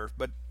this year.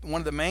 But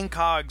one of the main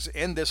cogs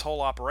in this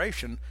whole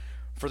operation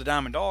for the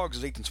Diamond Dogs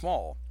is Ethan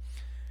Small.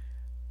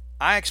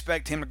 I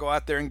expect him to go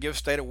out there and give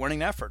State a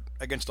winning effort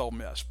against Ole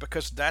Miss,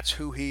 because that's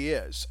who he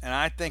is. And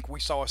I think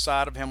we saw a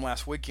side of him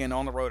last weekend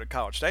on the road at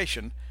College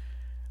Station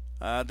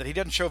that he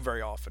doesn't show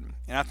very often.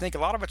 And I think a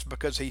lot of it's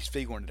because he's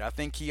feeling it. I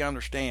think he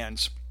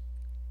understands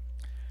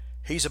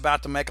he's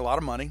about to make a lot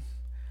of money.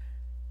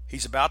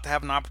 He's about to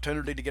have an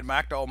opportunity to get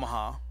back to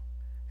Omaha.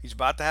 He's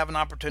about to have an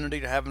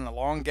opportunity to have an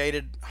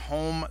elongated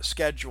home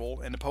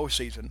schedule in the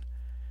postseason.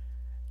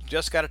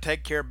 Just got to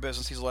take care of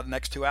business. He's the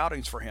next 2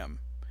 outings for him.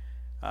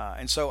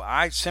 And so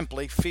I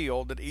simply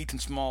feel that Ethan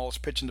Small is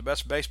pitching the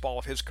best baseball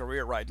of his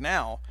career right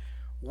now,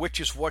 which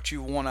is what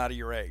you want out of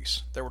your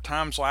ace. There were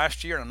times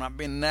last year, and I'm not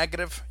being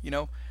negative,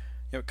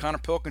 Connor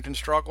Pilkington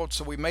struggled,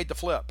 so we made the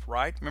flip,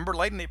 right? Remember,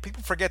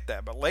 people forget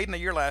that, but late in the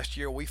year last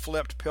year, we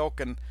flipped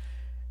Pilk and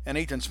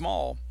Ethan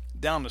Small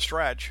down the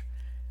stretch,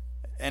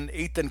 and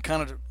Ethan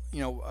kind of,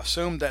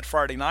 assumed that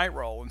Friday night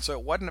role, and so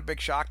it wasn't a big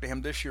shock to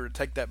him this year to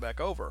take that back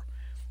over.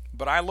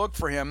 But I look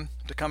for him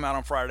to come out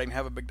on Friday and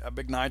have a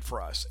big night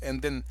for us,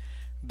 and then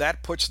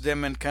that puts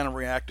them in kind of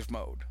reactive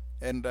mode.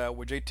 And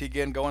with JT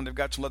Ginn going, they've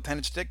got some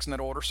left-handed sticks in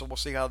that order, so we'll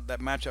see how that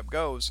matchup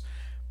goes.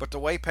 But the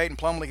way Peyton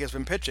Plumlee has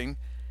been pitching,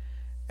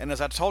 and as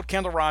I told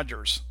Kendall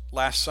Rogers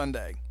last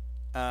Sunday,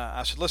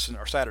 I said, listen,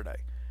 or Saturday,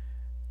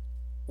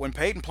 when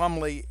Peyton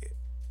Plumlee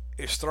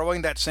is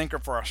throwing that sinker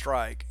for a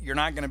strike, you're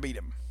not going to beat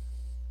him.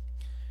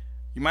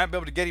 You might be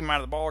able to get him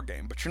out of the ball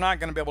game, but you're not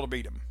going to be able to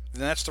beat him.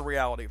 And that's the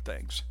reality of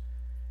things.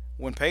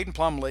 When Peyton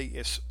Plumlee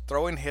is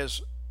throwing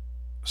his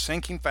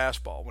sinking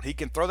fastball, when he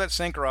can throw that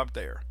sinker up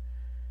there,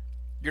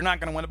 you're not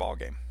going to win the ball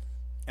game.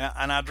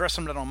 And I addressed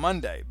him that on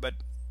Monday, but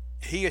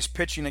he is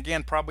pitching,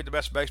 again, probably the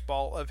best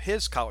baseball of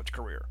his college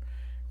career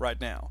right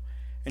now.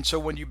 And so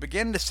when you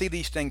begin to see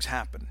these things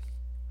happen,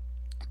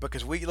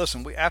 because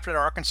after the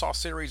Arkansas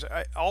series,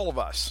 all of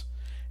us,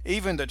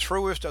 even the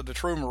truest of the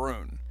true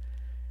maroon,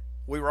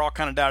 we were all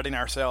kind of doubting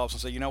ourselves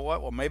and say, you know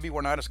what, well, maybe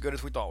we're not as good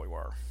as we thought we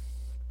were.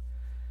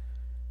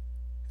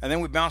 And then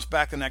we bounced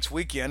back the next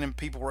weekend, and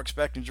people were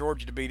expecting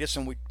Georgia to beat us,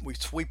 and we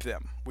sweep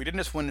them. We didn't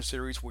just win the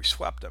series, we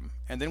swept them.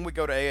 And then we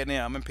go to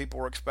A&M, and people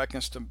were expecting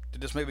us to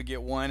just maybe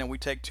get one, and we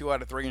take 2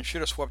 out of 3 and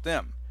should have swept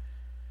them.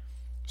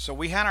 So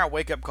we had our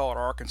wake-up call at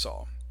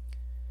Arkansas.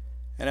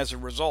 And as a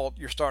result,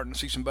 you're starting to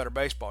see some better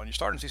baseball, and you're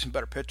starting to see some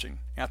better pitching.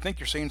 And I think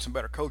you're seeing some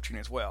better coaching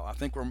as well. I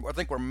think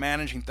we're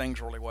managing things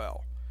really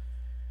well.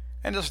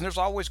 And listen, there's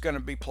always going to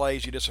be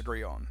plays you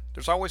disagree on.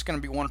 There's always going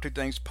to be 1 or 2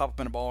 things pop up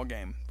in a ball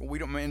game.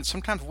 But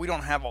sometimes we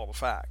don't have all the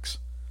facts.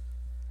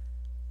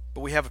 But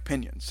we have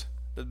opinions,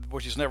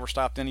 which has never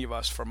stopped any of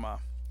us from,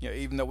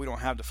 even though we don't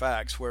have the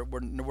facts, we're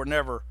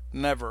never,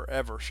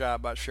 ever shy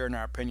about sharing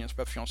our opinions,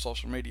 especially on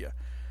social media.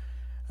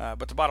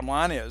 But the bottom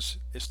line is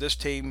this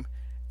team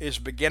is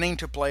beginning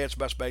to play its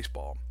best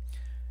baseball.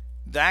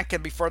 That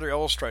can be further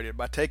illustrated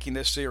by taking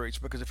this series,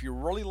 because if you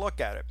really look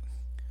at it,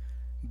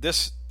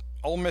 this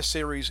Ole Miss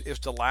series is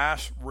the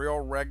last real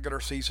regular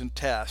season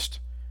test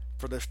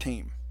for this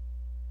team.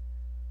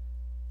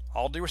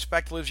 All due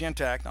respect to Louisiana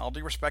Tech, all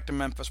due respect to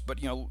Memphis, but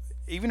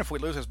even if we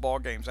lose those ball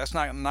games, that's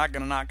not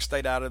going to knock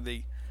State out of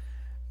the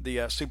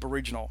super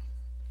regional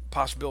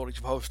possibilities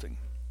of hosting.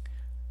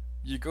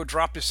 You go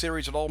drop this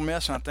series at Ole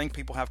Miss, and I think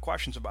people have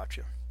questions about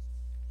you,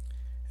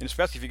 and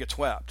especially if you get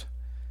swept.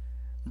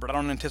 But I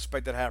don't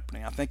anticipate that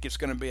happening. I think it's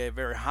going to be a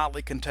very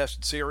hotly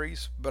contested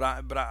series. But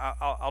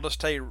I'll just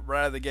tell you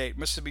right out of the gate,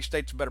 Mississippi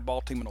State's a better ball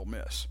team than Ole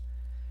Miss.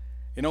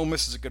 And Ole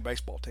Miss is a good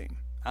baseball team.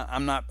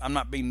 I'm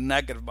not being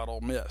negative about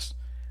Ole Miss.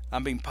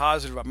 I'm being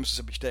positive about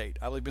Mississippi State.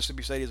 I believe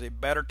Mississippi State is a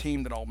better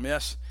team than Ole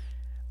Miss.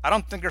 I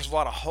don't think there's a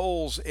lot of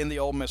holes in the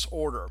Ole Miss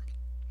order.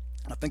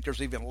 I think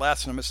there's even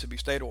less in the Mississippi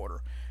State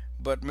order.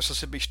 But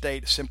Mississippi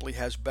State simply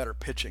has better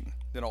pitching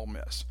than Ole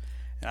Miss.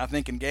 And I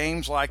think in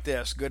games like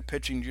this, good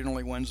pitching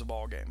generally wins the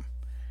ball game.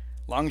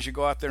 As long as you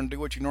go out there and do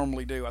what you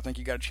normally do, I think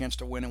you got a chance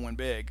to win and win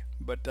big.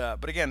 But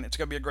again, it's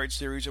going to be a great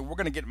series, and we're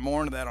going to get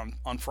more into that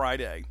on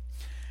Friday.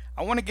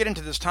 I want to get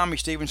into this Tommy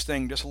Stevens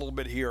thing just a little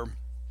bit here.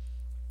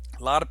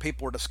 A lot of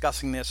people are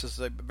discussing this as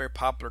a very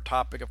popular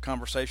topic of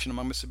conversation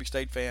among Mississippi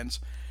State fans.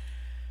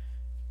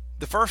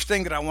 The first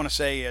thing that I want to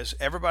say is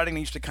everybody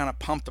needs to kind of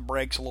pump the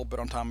brakes a little bit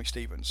on Tommy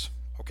Stevens.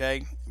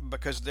 Okay,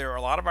 because there are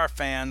a lot of our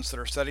fans that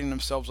are setting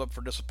themselves up for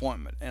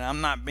disappointment. And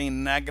I'm not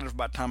being negative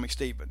about Tommy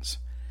Stevens.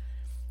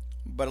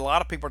 But a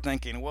lot of people are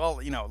thinking,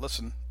 well,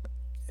 listen,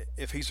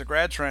 if he's a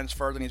grad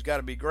transfer, then he's got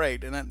to be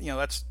great. And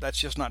that's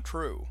just not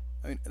true.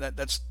 I mean,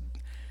 that's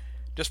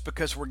just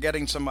because we're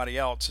getting somebody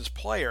else's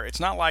player. It's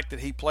not like that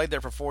he played there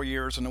for 4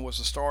 years and was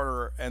a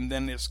starter and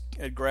then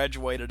had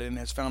graduated and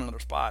has found another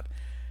spot.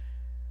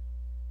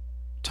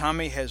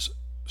 Tommy has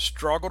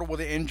struggled with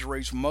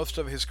injuries most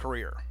of his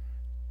career.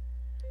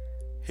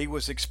 He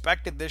was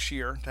expected this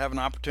year to have an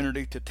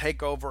opportunity to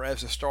take over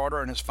as a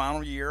starter in his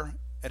final year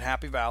at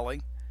Happy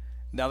Valley,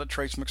 now that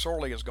Trace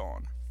McSorley is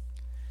gone.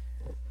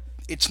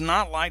 It's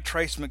not like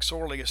Trace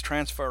McSorley is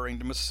transferring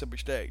to Mississippi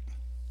State,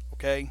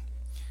 okay?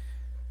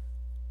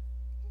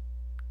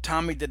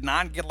 Tommy did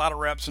not get a lot of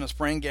reps in the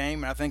spring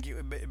game, and I think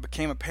it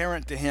became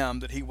apparent to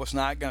him that he was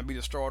not going to be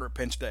the starter at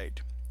Penn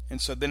State.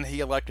 And so then he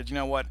elected, you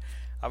know what,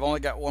 I've only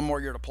got 1 more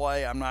year to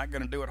play, I'm not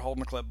going to do it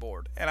holding the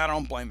clipboard. And I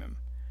don't blame him.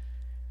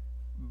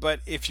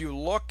 But if you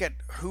look at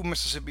who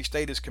Mississippi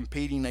State is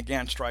competing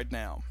against right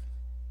now,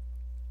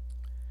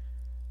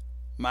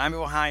 Miami,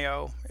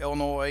 Ohio,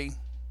 Illinois,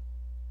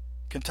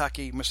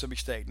 Kentucky, Mississippi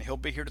State. And he'll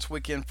be here this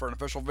weekend for an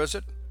official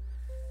visit.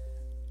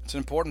 It's an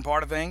important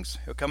part of things.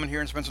 He'll come in here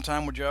and spend some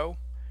time with Joe.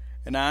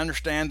 And I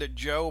understand that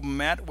Joe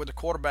met with the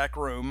quarterback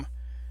room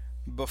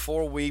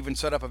before we even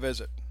set up a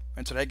visit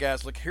and said, hey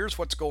guys, look, here's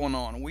what's going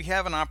on. We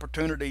have an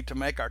opportunity to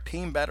make our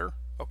team better,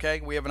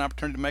 okay? We have an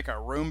opportunity to make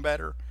our room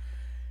better.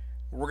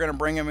 We're going to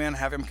bring him in,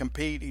 have him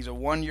compete. He's a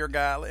 1-year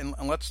guy, and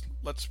let's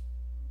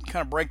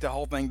kind of break the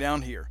whole thing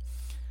down here.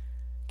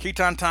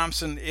 Keaton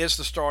Thompson is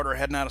the starter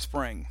heading out of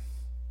spring.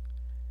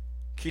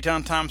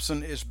 Keaton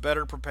Thompson is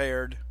better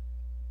prepared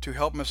to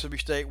help Mississippi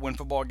State win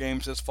football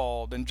games this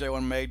fall than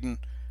Jalen Maiden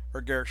or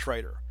Garrett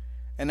Schrader.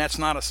 And that's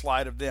not a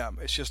slight of them.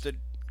 It's just that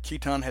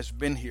Keaton has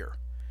been here.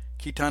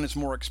 Keaton is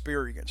more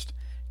experienced.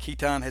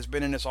 Keaton has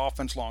been in this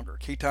offense longer.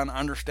 Keaton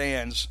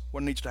understands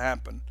what needs to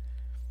happen.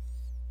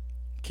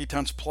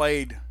 Keaton's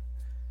played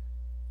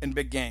in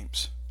big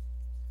games.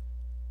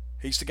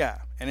 He's the guy.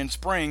 And in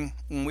spring,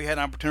 when we had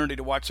an opportunity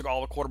to watch all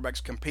the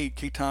quarterbacks compete,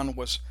 Keaton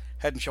was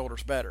head and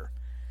shoulders better.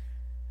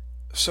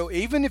 So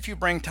even if you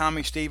bring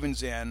Tommy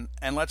Stevens in,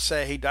 and let's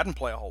say he doesn't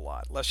play a whole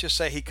lot, let's just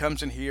say he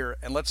comes in here,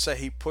 and let's say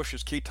he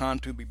pushes Keaton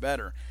to be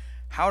better,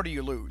 how do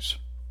you lose?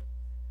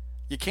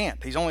 You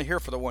can't. He's only here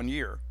for the 1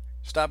 year,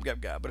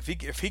 stopgap guy. But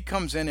if he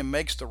comes in and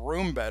makes the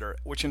room better,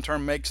 which in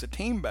turn makes the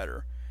team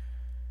better,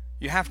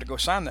 you have to go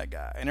sign that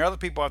guy. And there are other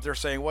people out there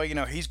saying, well,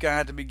 he's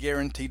got to be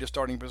guaranteed a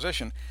starting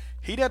position.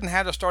 He doesn't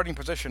have a starting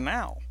position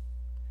now.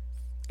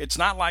 It's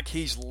not like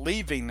he's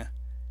leaving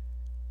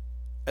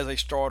as a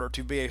starter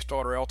to be a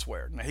starter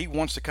elsewhere. Now, he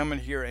wants to come in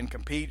here and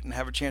compete and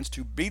have a chance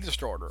to be the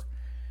starter.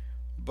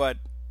 But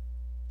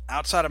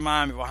outside of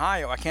Miami of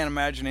Ohio, I can't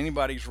imagine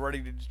anybody's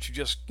ready to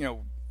just,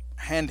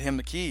 hand him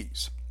the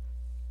keys.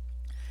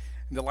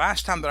 The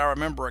last time that I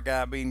remember a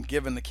guy being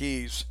given the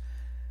keys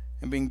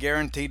and being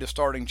guaranteed a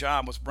starting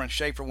job was Brent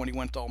Schaefer when he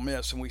went to Ole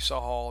Miss, and we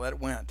saw how all that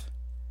went.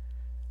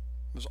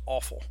 It was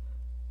awful.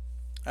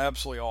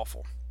 Absolutely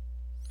awful.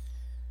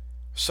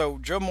 So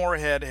Joe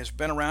Moorhead has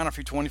been around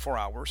for 24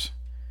 hours.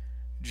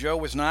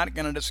 Joe is not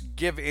going to just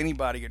give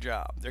anybody a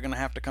job. They're going to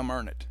have to come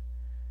earn it.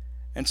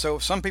 And so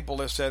some people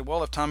have said,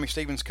 well, if Tommy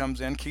Stevens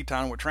comes in,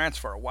 Keaton would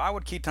transfer. Why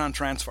would Keaton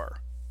transfer?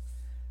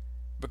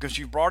 Because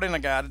you've brought in a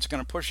guy that's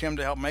going to push him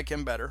to help make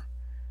him better,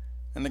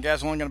 and the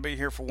guy's only going to be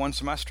here for 1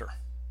 semester,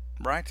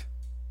 right?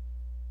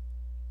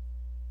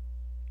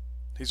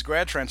 He's a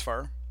grad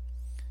transfer.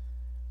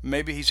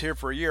 Maybe he's here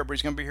for a year, but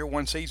he's going to be here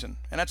 1 season,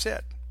 and that's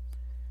it.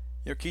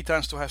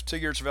 Keaton still has 2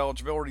 years of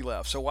eligibility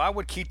left. So why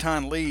would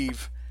Keaton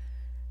leave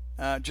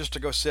just to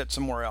go sit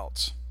somewhere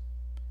else?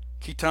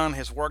 Keaton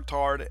has worked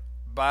hard,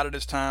 bided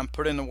his time,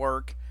 put in the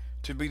work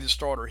to be the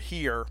starter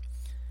here.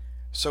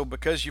 So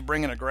because you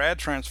bring in a grad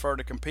transfer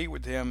to compete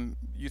with him,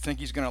 you think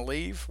he's going to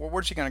leave? Well,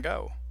 where's he going to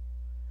go?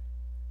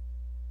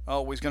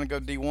 Oh, he's going to go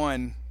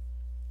D1.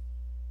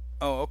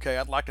 Oh, okay,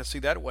 I'd like to see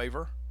that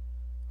waiver.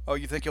 Oh,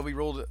 you think he'll be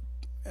ruled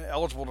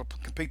eligible to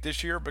compete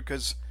this year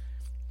because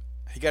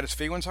he got his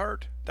feelings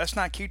hurt? That's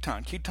not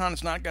Keaton. Keaton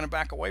is not going to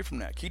back away from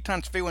that.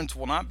 Keaton's feelings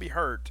will not be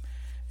hurt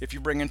if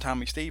you bring in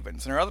Tommy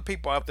Stevens. And there are other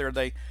people out there,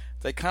 they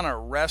kind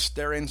of rest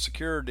their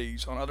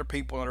insecurities on other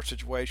people in other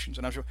situations.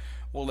 And I'm sure,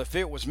 well, if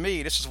it was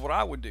me, this is what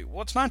I would do.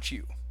 Well, it's not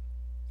you.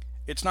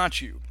 It's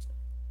not you.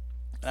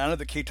 And I know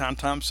that Keaton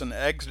Thompson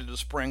exited the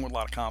spring with a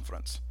lot of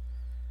confidence.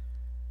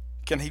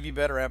 Can he be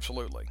better?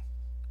 Absolutely.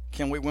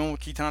 Can we win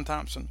with Keaton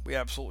Thompson? We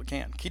absolutely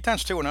can.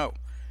 Keaton's 2-0.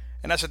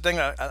 And that's the thing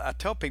that I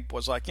tell people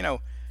is like,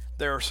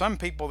 there are some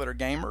people that are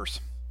gamers.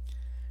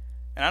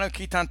 And I know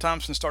Keaton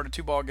Thompson started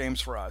 2 ball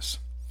games for us.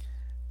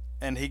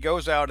 And he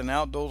goes out and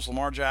outduels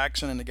Lamar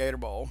Jackson in the Gator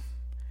Bowl.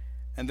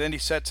 And then he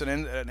sets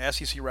an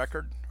SEC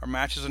record, or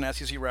matches an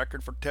SEC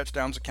record for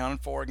touchdowns accounted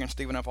for against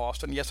Stephen F.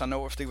 Austin. Yes, I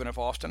know of Stephen F.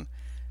 Austin,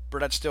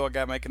 but that's still a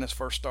guy making his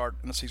first start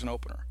in the season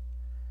opener.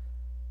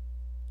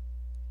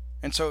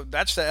 And so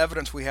that's the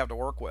evidence we have to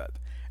work with.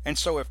 And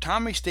so if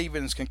Tommy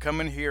Stevens can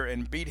come in here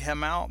and beat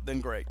him out,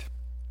 then great.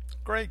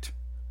 Great.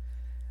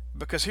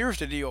 Because here's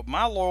the deal.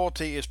 My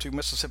loyalty is to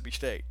Mississippi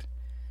State.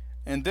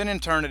 And then in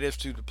turn it is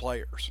to the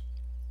players.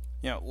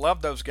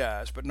 Love those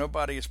guys, but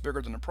nobody is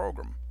bigger than the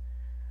program.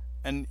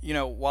 And,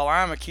 while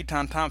I'm a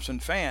Keaton Thompson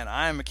fan,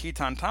 I am a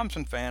Keaton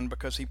Thompson fan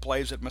because he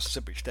plays at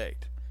Mississippi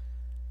State.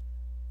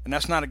 And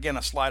that's not, again,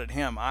 a slight at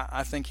him.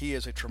 I think he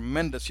is a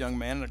tremendous young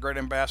man and a great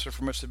ambassador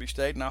for Mississippi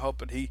State, and I hope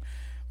that he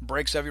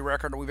breaks every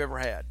record that we've ever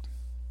had.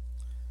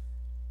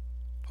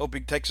 Hope he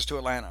takes us to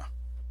Atlanta.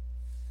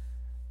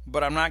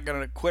 But I'm not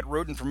going to quit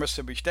rooting for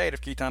Mississippi State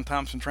if Keaton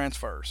Thompson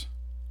transfers.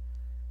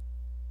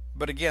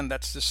 But again,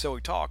 that's just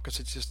silly talk because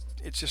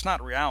it's just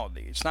not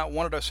reality. It's not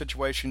one of those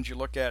situations you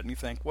look at and you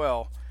think,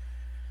 well,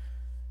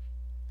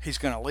 he's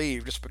going to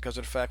leave just because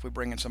of the fact we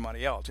bring in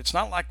somebody else. It's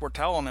not like we're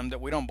telling him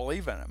that we don't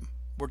believe in him.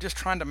 We're just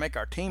trying to make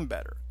our team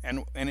better.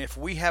 And if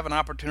we have an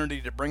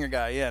opportunity to bring a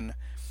guy in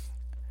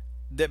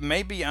that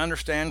maybe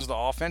understands the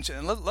offense,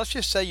 and let's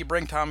just say you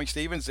bring Tommy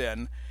Stevens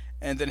in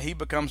and then he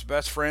becomes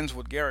best friends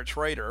with Garrett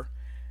Schrader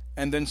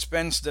and then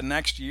spends the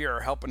next year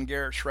helping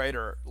Garrett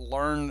Schrader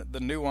learn the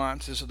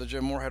nuances of the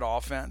Jim Moorhead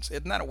offense,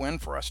 isn't that a win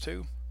for us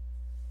too?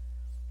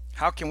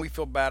 How can we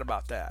feel bad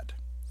about that?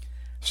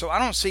 So I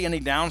don't see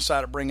any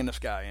downside of bringing this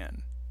guy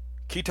in.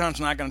 Keaton's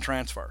not going to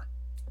transfer.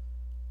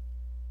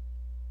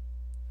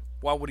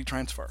 Why would he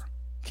transfer?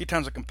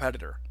 Keaton's a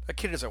competitor. That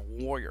kid is a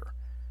warrior.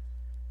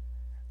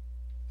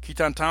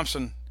 Keaton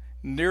Thompson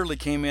nearly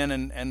came in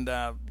and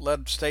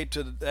led State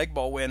to the Egg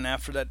Bowl win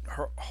after that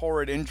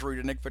horrid injury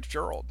to Nick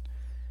Fitzgerald.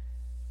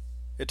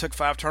 It took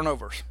 5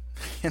 turnovers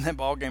in that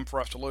ball game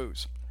for us to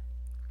lose.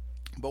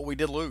 But we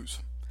did lose.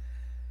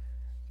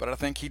 But I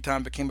think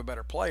Keaton became a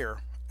better player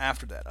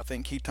after that. I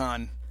think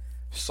Keaton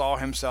saw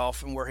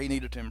himself and where he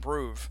needed to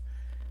improve.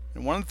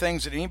 And one of the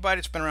things that anybody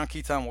that's been around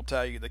Keaton will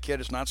tell you, the kid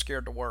is not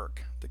scared to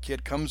work. The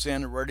kid comes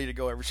in ready to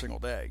go every single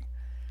day.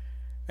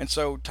 And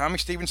so Tommy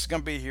Stevens is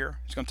going to be here.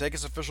 He's going to take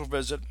his official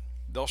visit.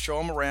 They'll show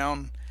him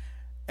around.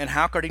 And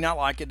how could he not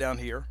like it down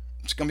here?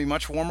 It's going to be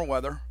much warmer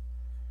weather.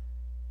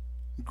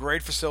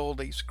 Great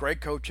facilities, great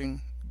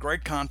coaching,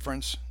 great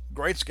conference,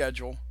 great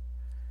schedule.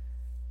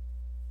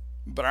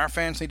 But our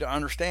fans need to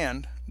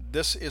understand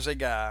this is a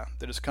guy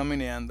that is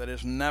coming in that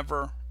has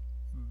never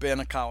been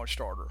a college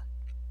starter.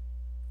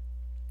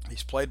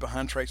 He's played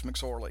behind Trace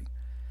McSorley.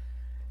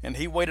 And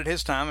he waited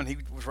his time and he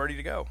was ready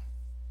to go.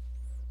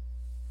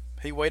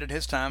 He waited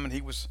his time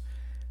and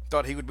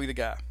thought he would be the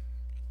guy.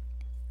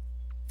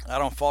 I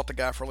don't fault the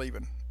guy for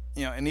leaving.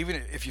 And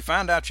even if you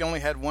found out you only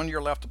had 1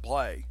 year left to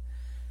play,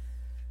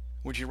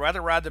 would you rather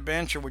ride the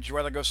bench or would you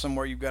rather go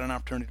somewhere you've got an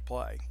opportunity to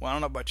play? Well, I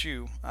don't know about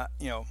you.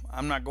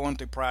 I'm not going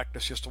through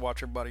practice just to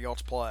watch everybody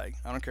else play.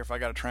 I don't care if I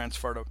got to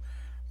transfer to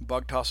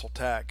Bug Tussle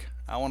Tech.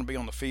 I want to be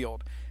on the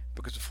field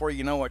because before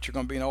you know it, you're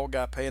going to be an old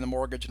guy paying the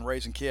mortgage and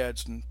raising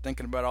kids and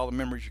thinking about all the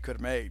memories you could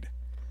have made.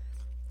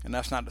 And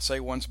that's not to say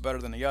one's better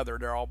than the other.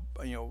 They're all,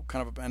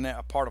 kind of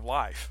a part of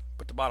life.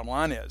 But the bottom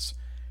line is,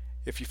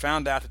 if you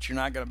found out that you're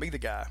not going to be the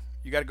guy,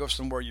 you got to go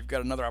somewhere you've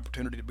got another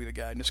opportunity to be the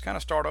guy and just kind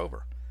of start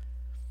over.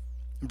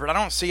 But I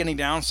don't see any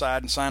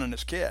downside in signing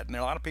this kid. And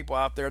there are a lot of people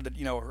out there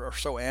that, are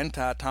so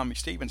anti-Tommy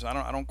Stevens.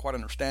 I don't quite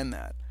understand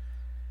that.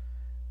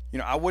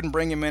 I wouldn't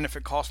bring him in if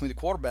it cost me the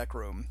quarterback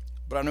room.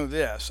 But I know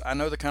this. I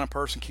know the kind of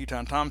person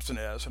Keaton Thompson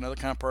is. I know the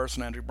kind of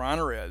person Andrew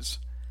Bryner is.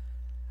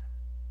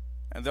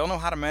 And they'll know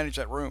how to manage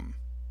that room.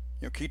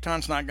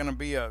 Keaton's not going to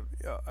be a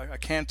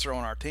cancer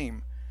on our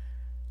team.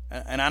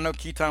 And I know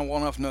Keaton well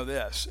enough to know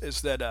this,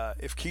 is that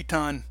if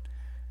Keaton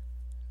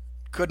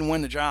couldn't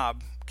win the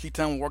job,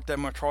 Keaton will work that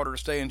much harder to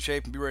stay in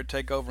shape and be ready to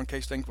take over in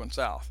case things went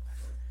south.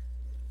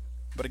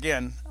 But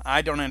again,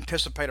 I don't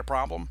anticipate a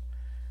problem.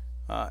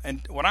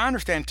 And what I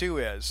understand too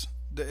is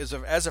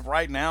as of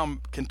right now,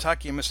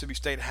 Kentucky and Mississippi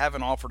State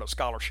haven't offered a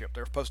scholarship.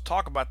 They're supposed to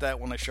talk about that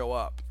when they show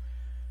up.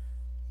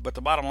 But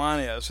the bottom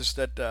line is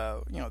that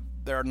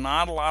there are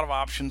not a lot of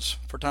options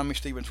for Tommy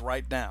Stevens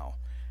right now.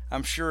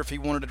 I'm sure if he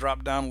wanted to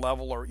drop down a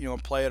level or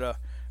play at a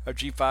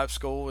G5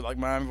 school like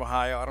Miami of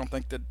Ohio, I don't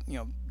think that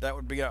that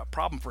would be a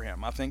problem for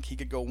him. I think he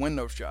could go win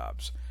those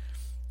jobs.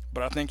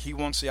 But I think he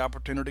wants the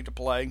opportunity to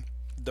play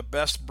the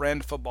best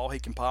brand of football he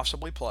can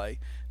possibly play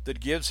that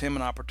gives him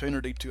an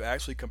opportunity to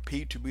actually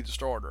compete to be the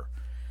starter.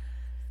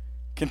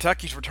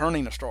 Kentucky's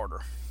returning a starter.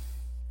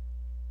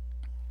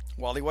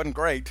 While he wasn't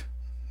great,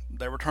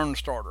 they returned a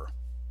starter.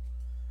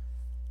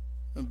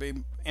 It'll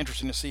be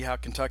interesting to see how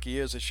Kentucky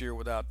is this year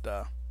without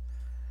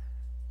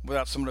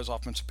some of those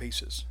offensive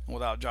pieces,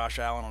 without Josh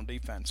Allen on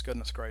defense.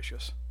 Goodness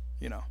gracious,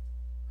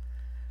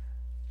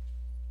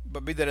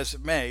 But be that as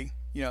it may,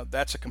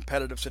 that's a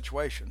competitive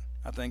situation.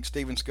 I think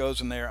Stevens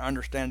goes in there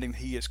understanding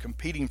he is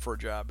competing for a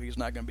job. He's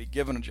not going to be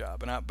given a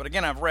job. But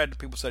again, I've read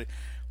people say,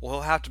 well,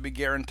 he'll have to be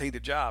guaranteed a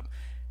job.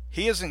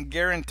 He isn't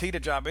guaranteed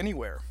a job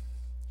anywhere.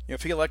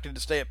 If he elected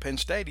to stay at Penn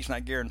State, he's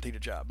not guaranteed a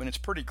job. And it's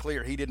pretty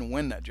clear he didn't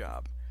win that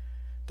job.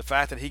 The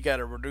fact that he got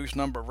a reduced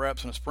number of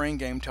reps in a spring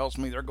game tells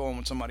me they're going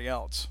with somebody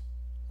else.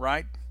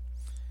 Right?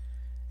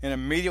 And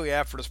immediately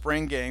after the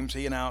spring games,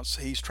 he announced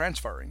he's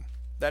transferring.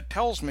 That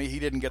tells me he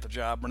didn't get the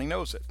job and he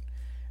knows it.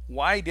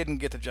 Why he didn't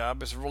get the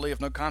job is really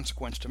of no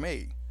consequence to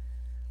me.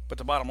 But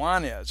the bottom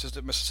line is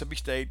that Mississippi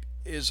State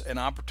is an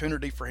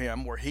opportunity for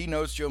him where he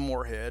knows Joe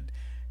Moorhead.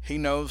 He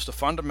knows the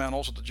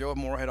fundamentals of the Joe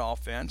Moorhead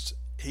offense.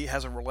 He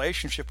has a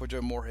relationship with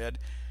Joe Moorhead.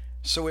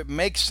 So it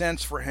makes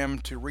sense for him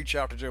to reach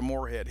out to Joe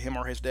Moorhead, him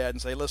or his dad,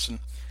 and say, listen,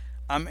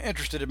 I'm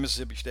interested in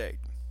Mississippi State.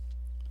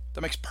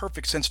 That makes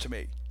perfect sense to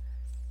me.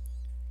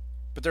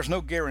 But there's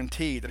no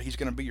guarantee that he's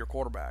going to be your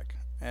quarterback.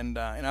 And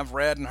I've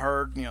read and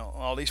heard,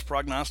 all these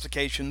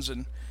prognostications,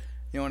 and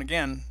and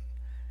again,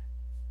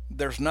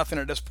 there's nothing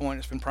at this point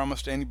that's been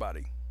promised to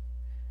anybody.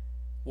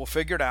 We'll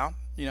figure it out.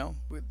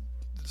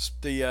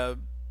 The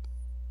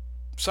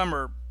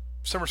summer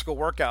school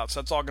workouts,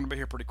 that's all going to be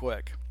here pretty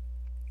quick.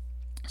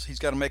 So he's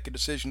got to make a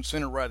decision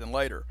sooner rather than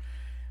later.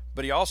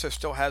 But he also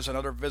still has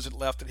another visit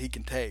left that he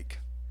can take.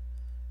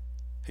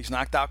 He's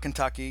knocked out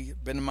Kentucky,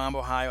 been to Miami,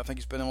 Ohio. I think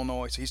he's been in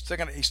Illinois. So he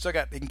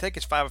can take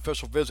his 5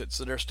 official visits.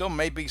 So there still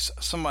may be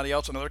somebody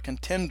else, another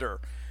contender,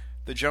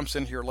 that jumps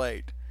in here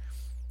late.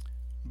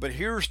 But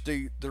here's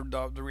the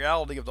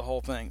reality of the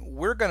whole thing.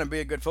 We're going to be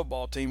a good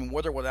football team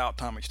with or without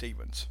Tommy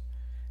Stevens.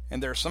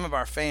 And there are some of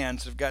our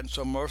fans that have gotten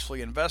so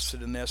emotionally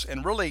invested in this,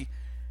 and really,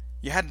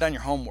 you hadn't done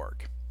your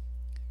homework.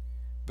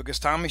 Because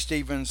Tommy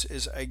Stevens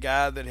is a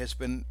guy that has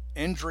been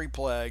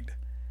injury-plagued,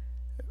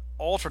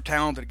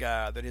 ultra-talented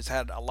guy that has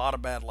had a lot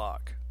of bad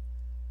luck.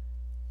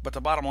 But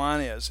the bottom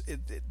line is,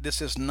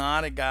 this is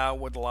not a guy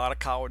with a lot of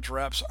college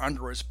reps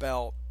under his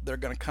belt. They're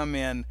going to come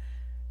in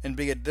and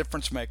be a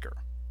difference maker.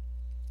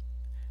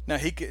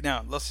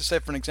 Now, let's just say,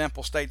 for an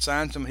example, State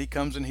signs him, he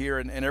comes in here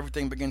and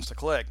everything begins to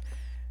click.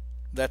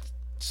 That's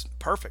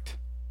perfect.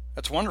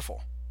 That's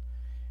wonderful.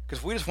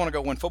 Because we just want to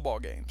go win football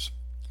games.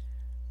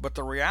 But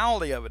the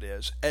reality of it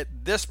is, at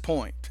this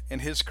point in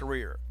his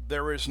career,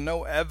 there is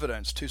no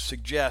evidence to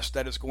suggest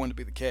that is going to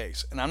be the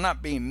case. And I'm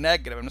not being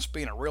negative, I'm just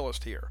being a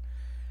realist here.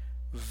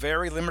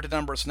 Very limited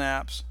number of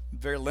snaps,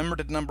 very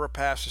limited number of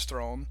passes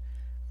thrown,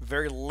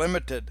 very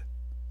limited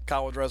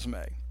college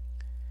resume.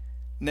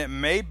 And it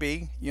may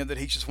be, that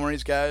he's just one of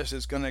these guys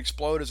that's going to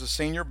explode as a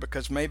senior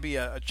because maybe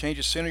a change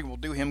of scenery will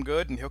do him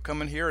good and he'll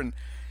come in here and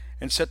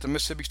set the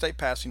Mississippi State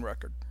passing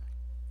record.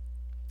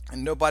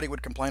 And nobody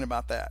would complain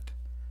about that.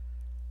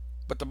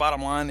 But the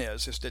bottom line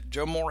is that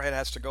Joe Moorhead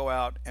has to go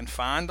out and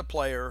find the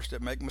players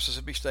that make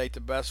Mississippi State the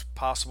best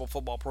possible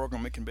football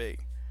program it can be.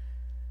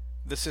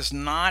 This is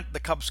not the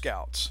Cub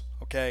Scouts,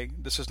 okay?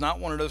 This is not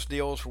one of those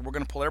deals where we're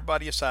going to pull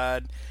everybody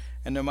aside,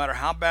 and no matter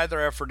how bad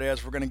their effort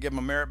is, we're going to give them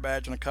a merit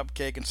badge and a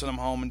cupcake and send them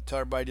home and tell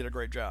everybody did a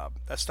great job.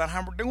 That's not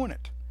how we're doing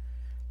it.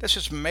 This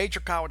is major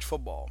college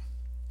football.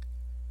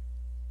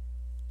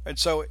 And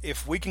so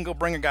if we can go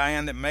bring a guy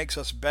in that makes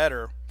us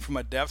better from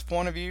a depth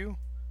point of view,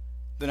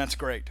 then that's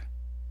great.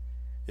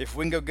 If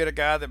we can go get a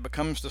guy that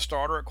becomes the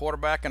starter at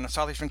quarterback in the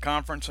Southeastern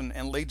Conference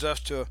and leads us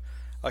to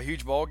a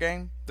huge ball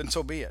game, then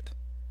so be it.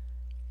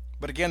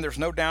 But again, there's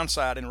no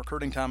downside in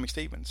recruiting Tommy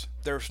Stevens.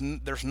 There's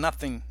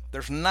nothing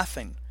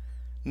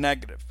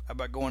negative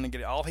about going and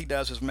getting. All he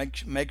does is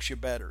makes you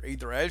better,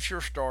 either as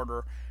your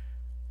starter,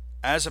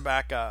 as a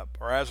backup,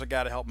 or as a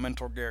guy to help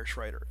mentor Garrett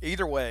Schrader.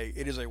 Either way,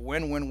 it is a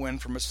win-win-win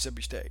for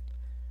Mississippi State.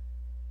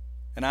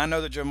 And I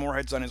know that Joe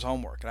Moorhead's done his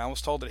homework. And I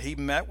was told that he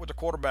met with the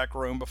quarterback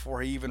room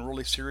before he even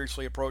really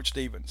seriously approached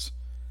Stevens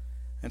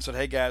and said,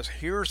 hey guys,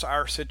 here's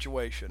our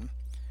situation.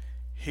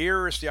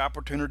 Here is the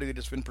opportunity that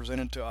has been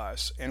presented to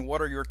us, and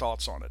what are your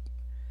thoughts on it?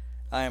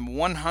 I am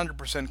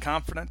 100%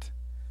 confident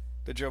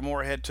that Joe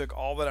Moorhead took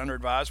all that under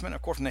advisement.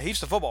 Of course, now he's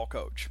the football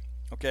coach,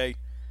 okay?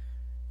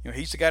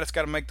 He's the guy that's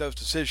got to make those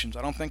decisions.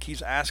 I don't think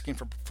he's asking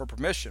for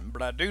permission,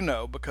 but I do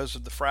know, because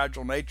of the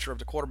fragile nature of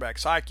the quarterback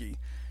psyche,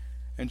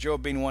 and Joe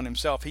being one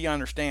himself, he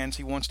understands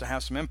he wants to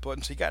have some input,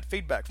 and so he got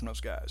feedback from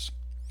those guys.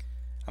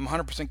 I'm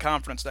 100%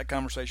 confident that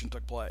conversation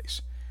took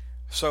place.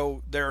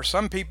 So there are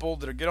some people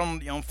that get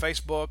on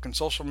Facebook and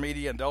social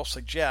media, and they'll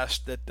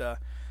suggest that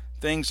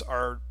things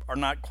are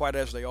not quite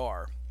as they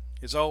are.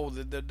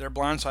 They're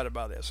blindsided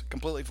by this.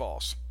 Completely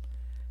false.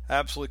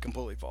 Absolutely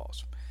completely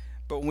false.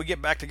 But when we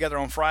get back together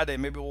on Friday,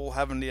 maybe we'll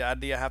have the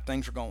idea how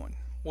things are going.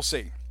 We'll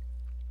see.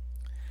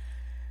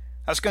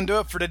 That's going to do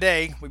it for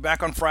today. We'll be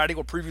back on Friday.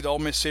 We'll preview the Ole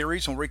Miss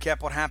series and we'll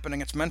recap what happened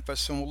against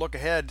Memphis, and we'll look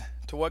ahead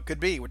to what could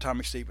be with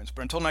Tommy Stevens.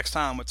 But until next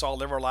time, let's all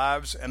live our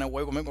lives in a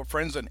way we'll make more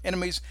friends and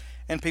enemies,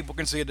 and people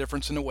can see a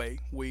difference in the way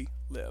we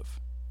live.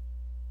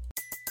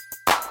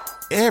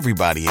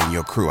 Everybody in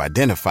your crew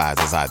identifies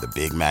as either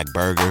Big Mac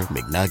Burger,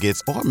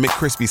 McNuggets, or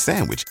McCrispy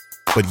Sandwich.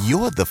 But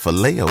you're the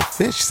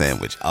Filet-O-Fish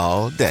Sandwich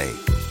all day.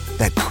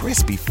 That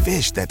crispy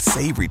fish, that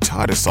savory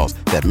tartar sauce,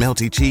 that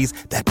melty cheese,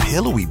 that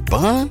pillowy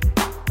bun.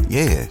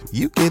 Yeah,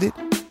 you get it.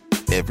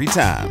 Every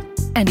time.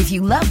 And if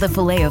you love the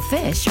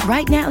Filet-O-Fish,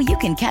 right now you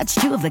can catch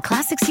two of the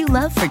classics you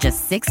love for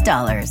just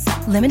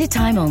 $6. Limited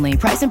time only.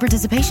 Price and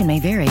participation may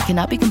vary.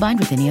 Cannot be combined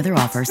with any other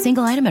offer.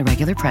 Single item at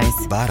regular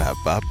price.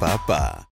 Ba-da-ba-ba-ba.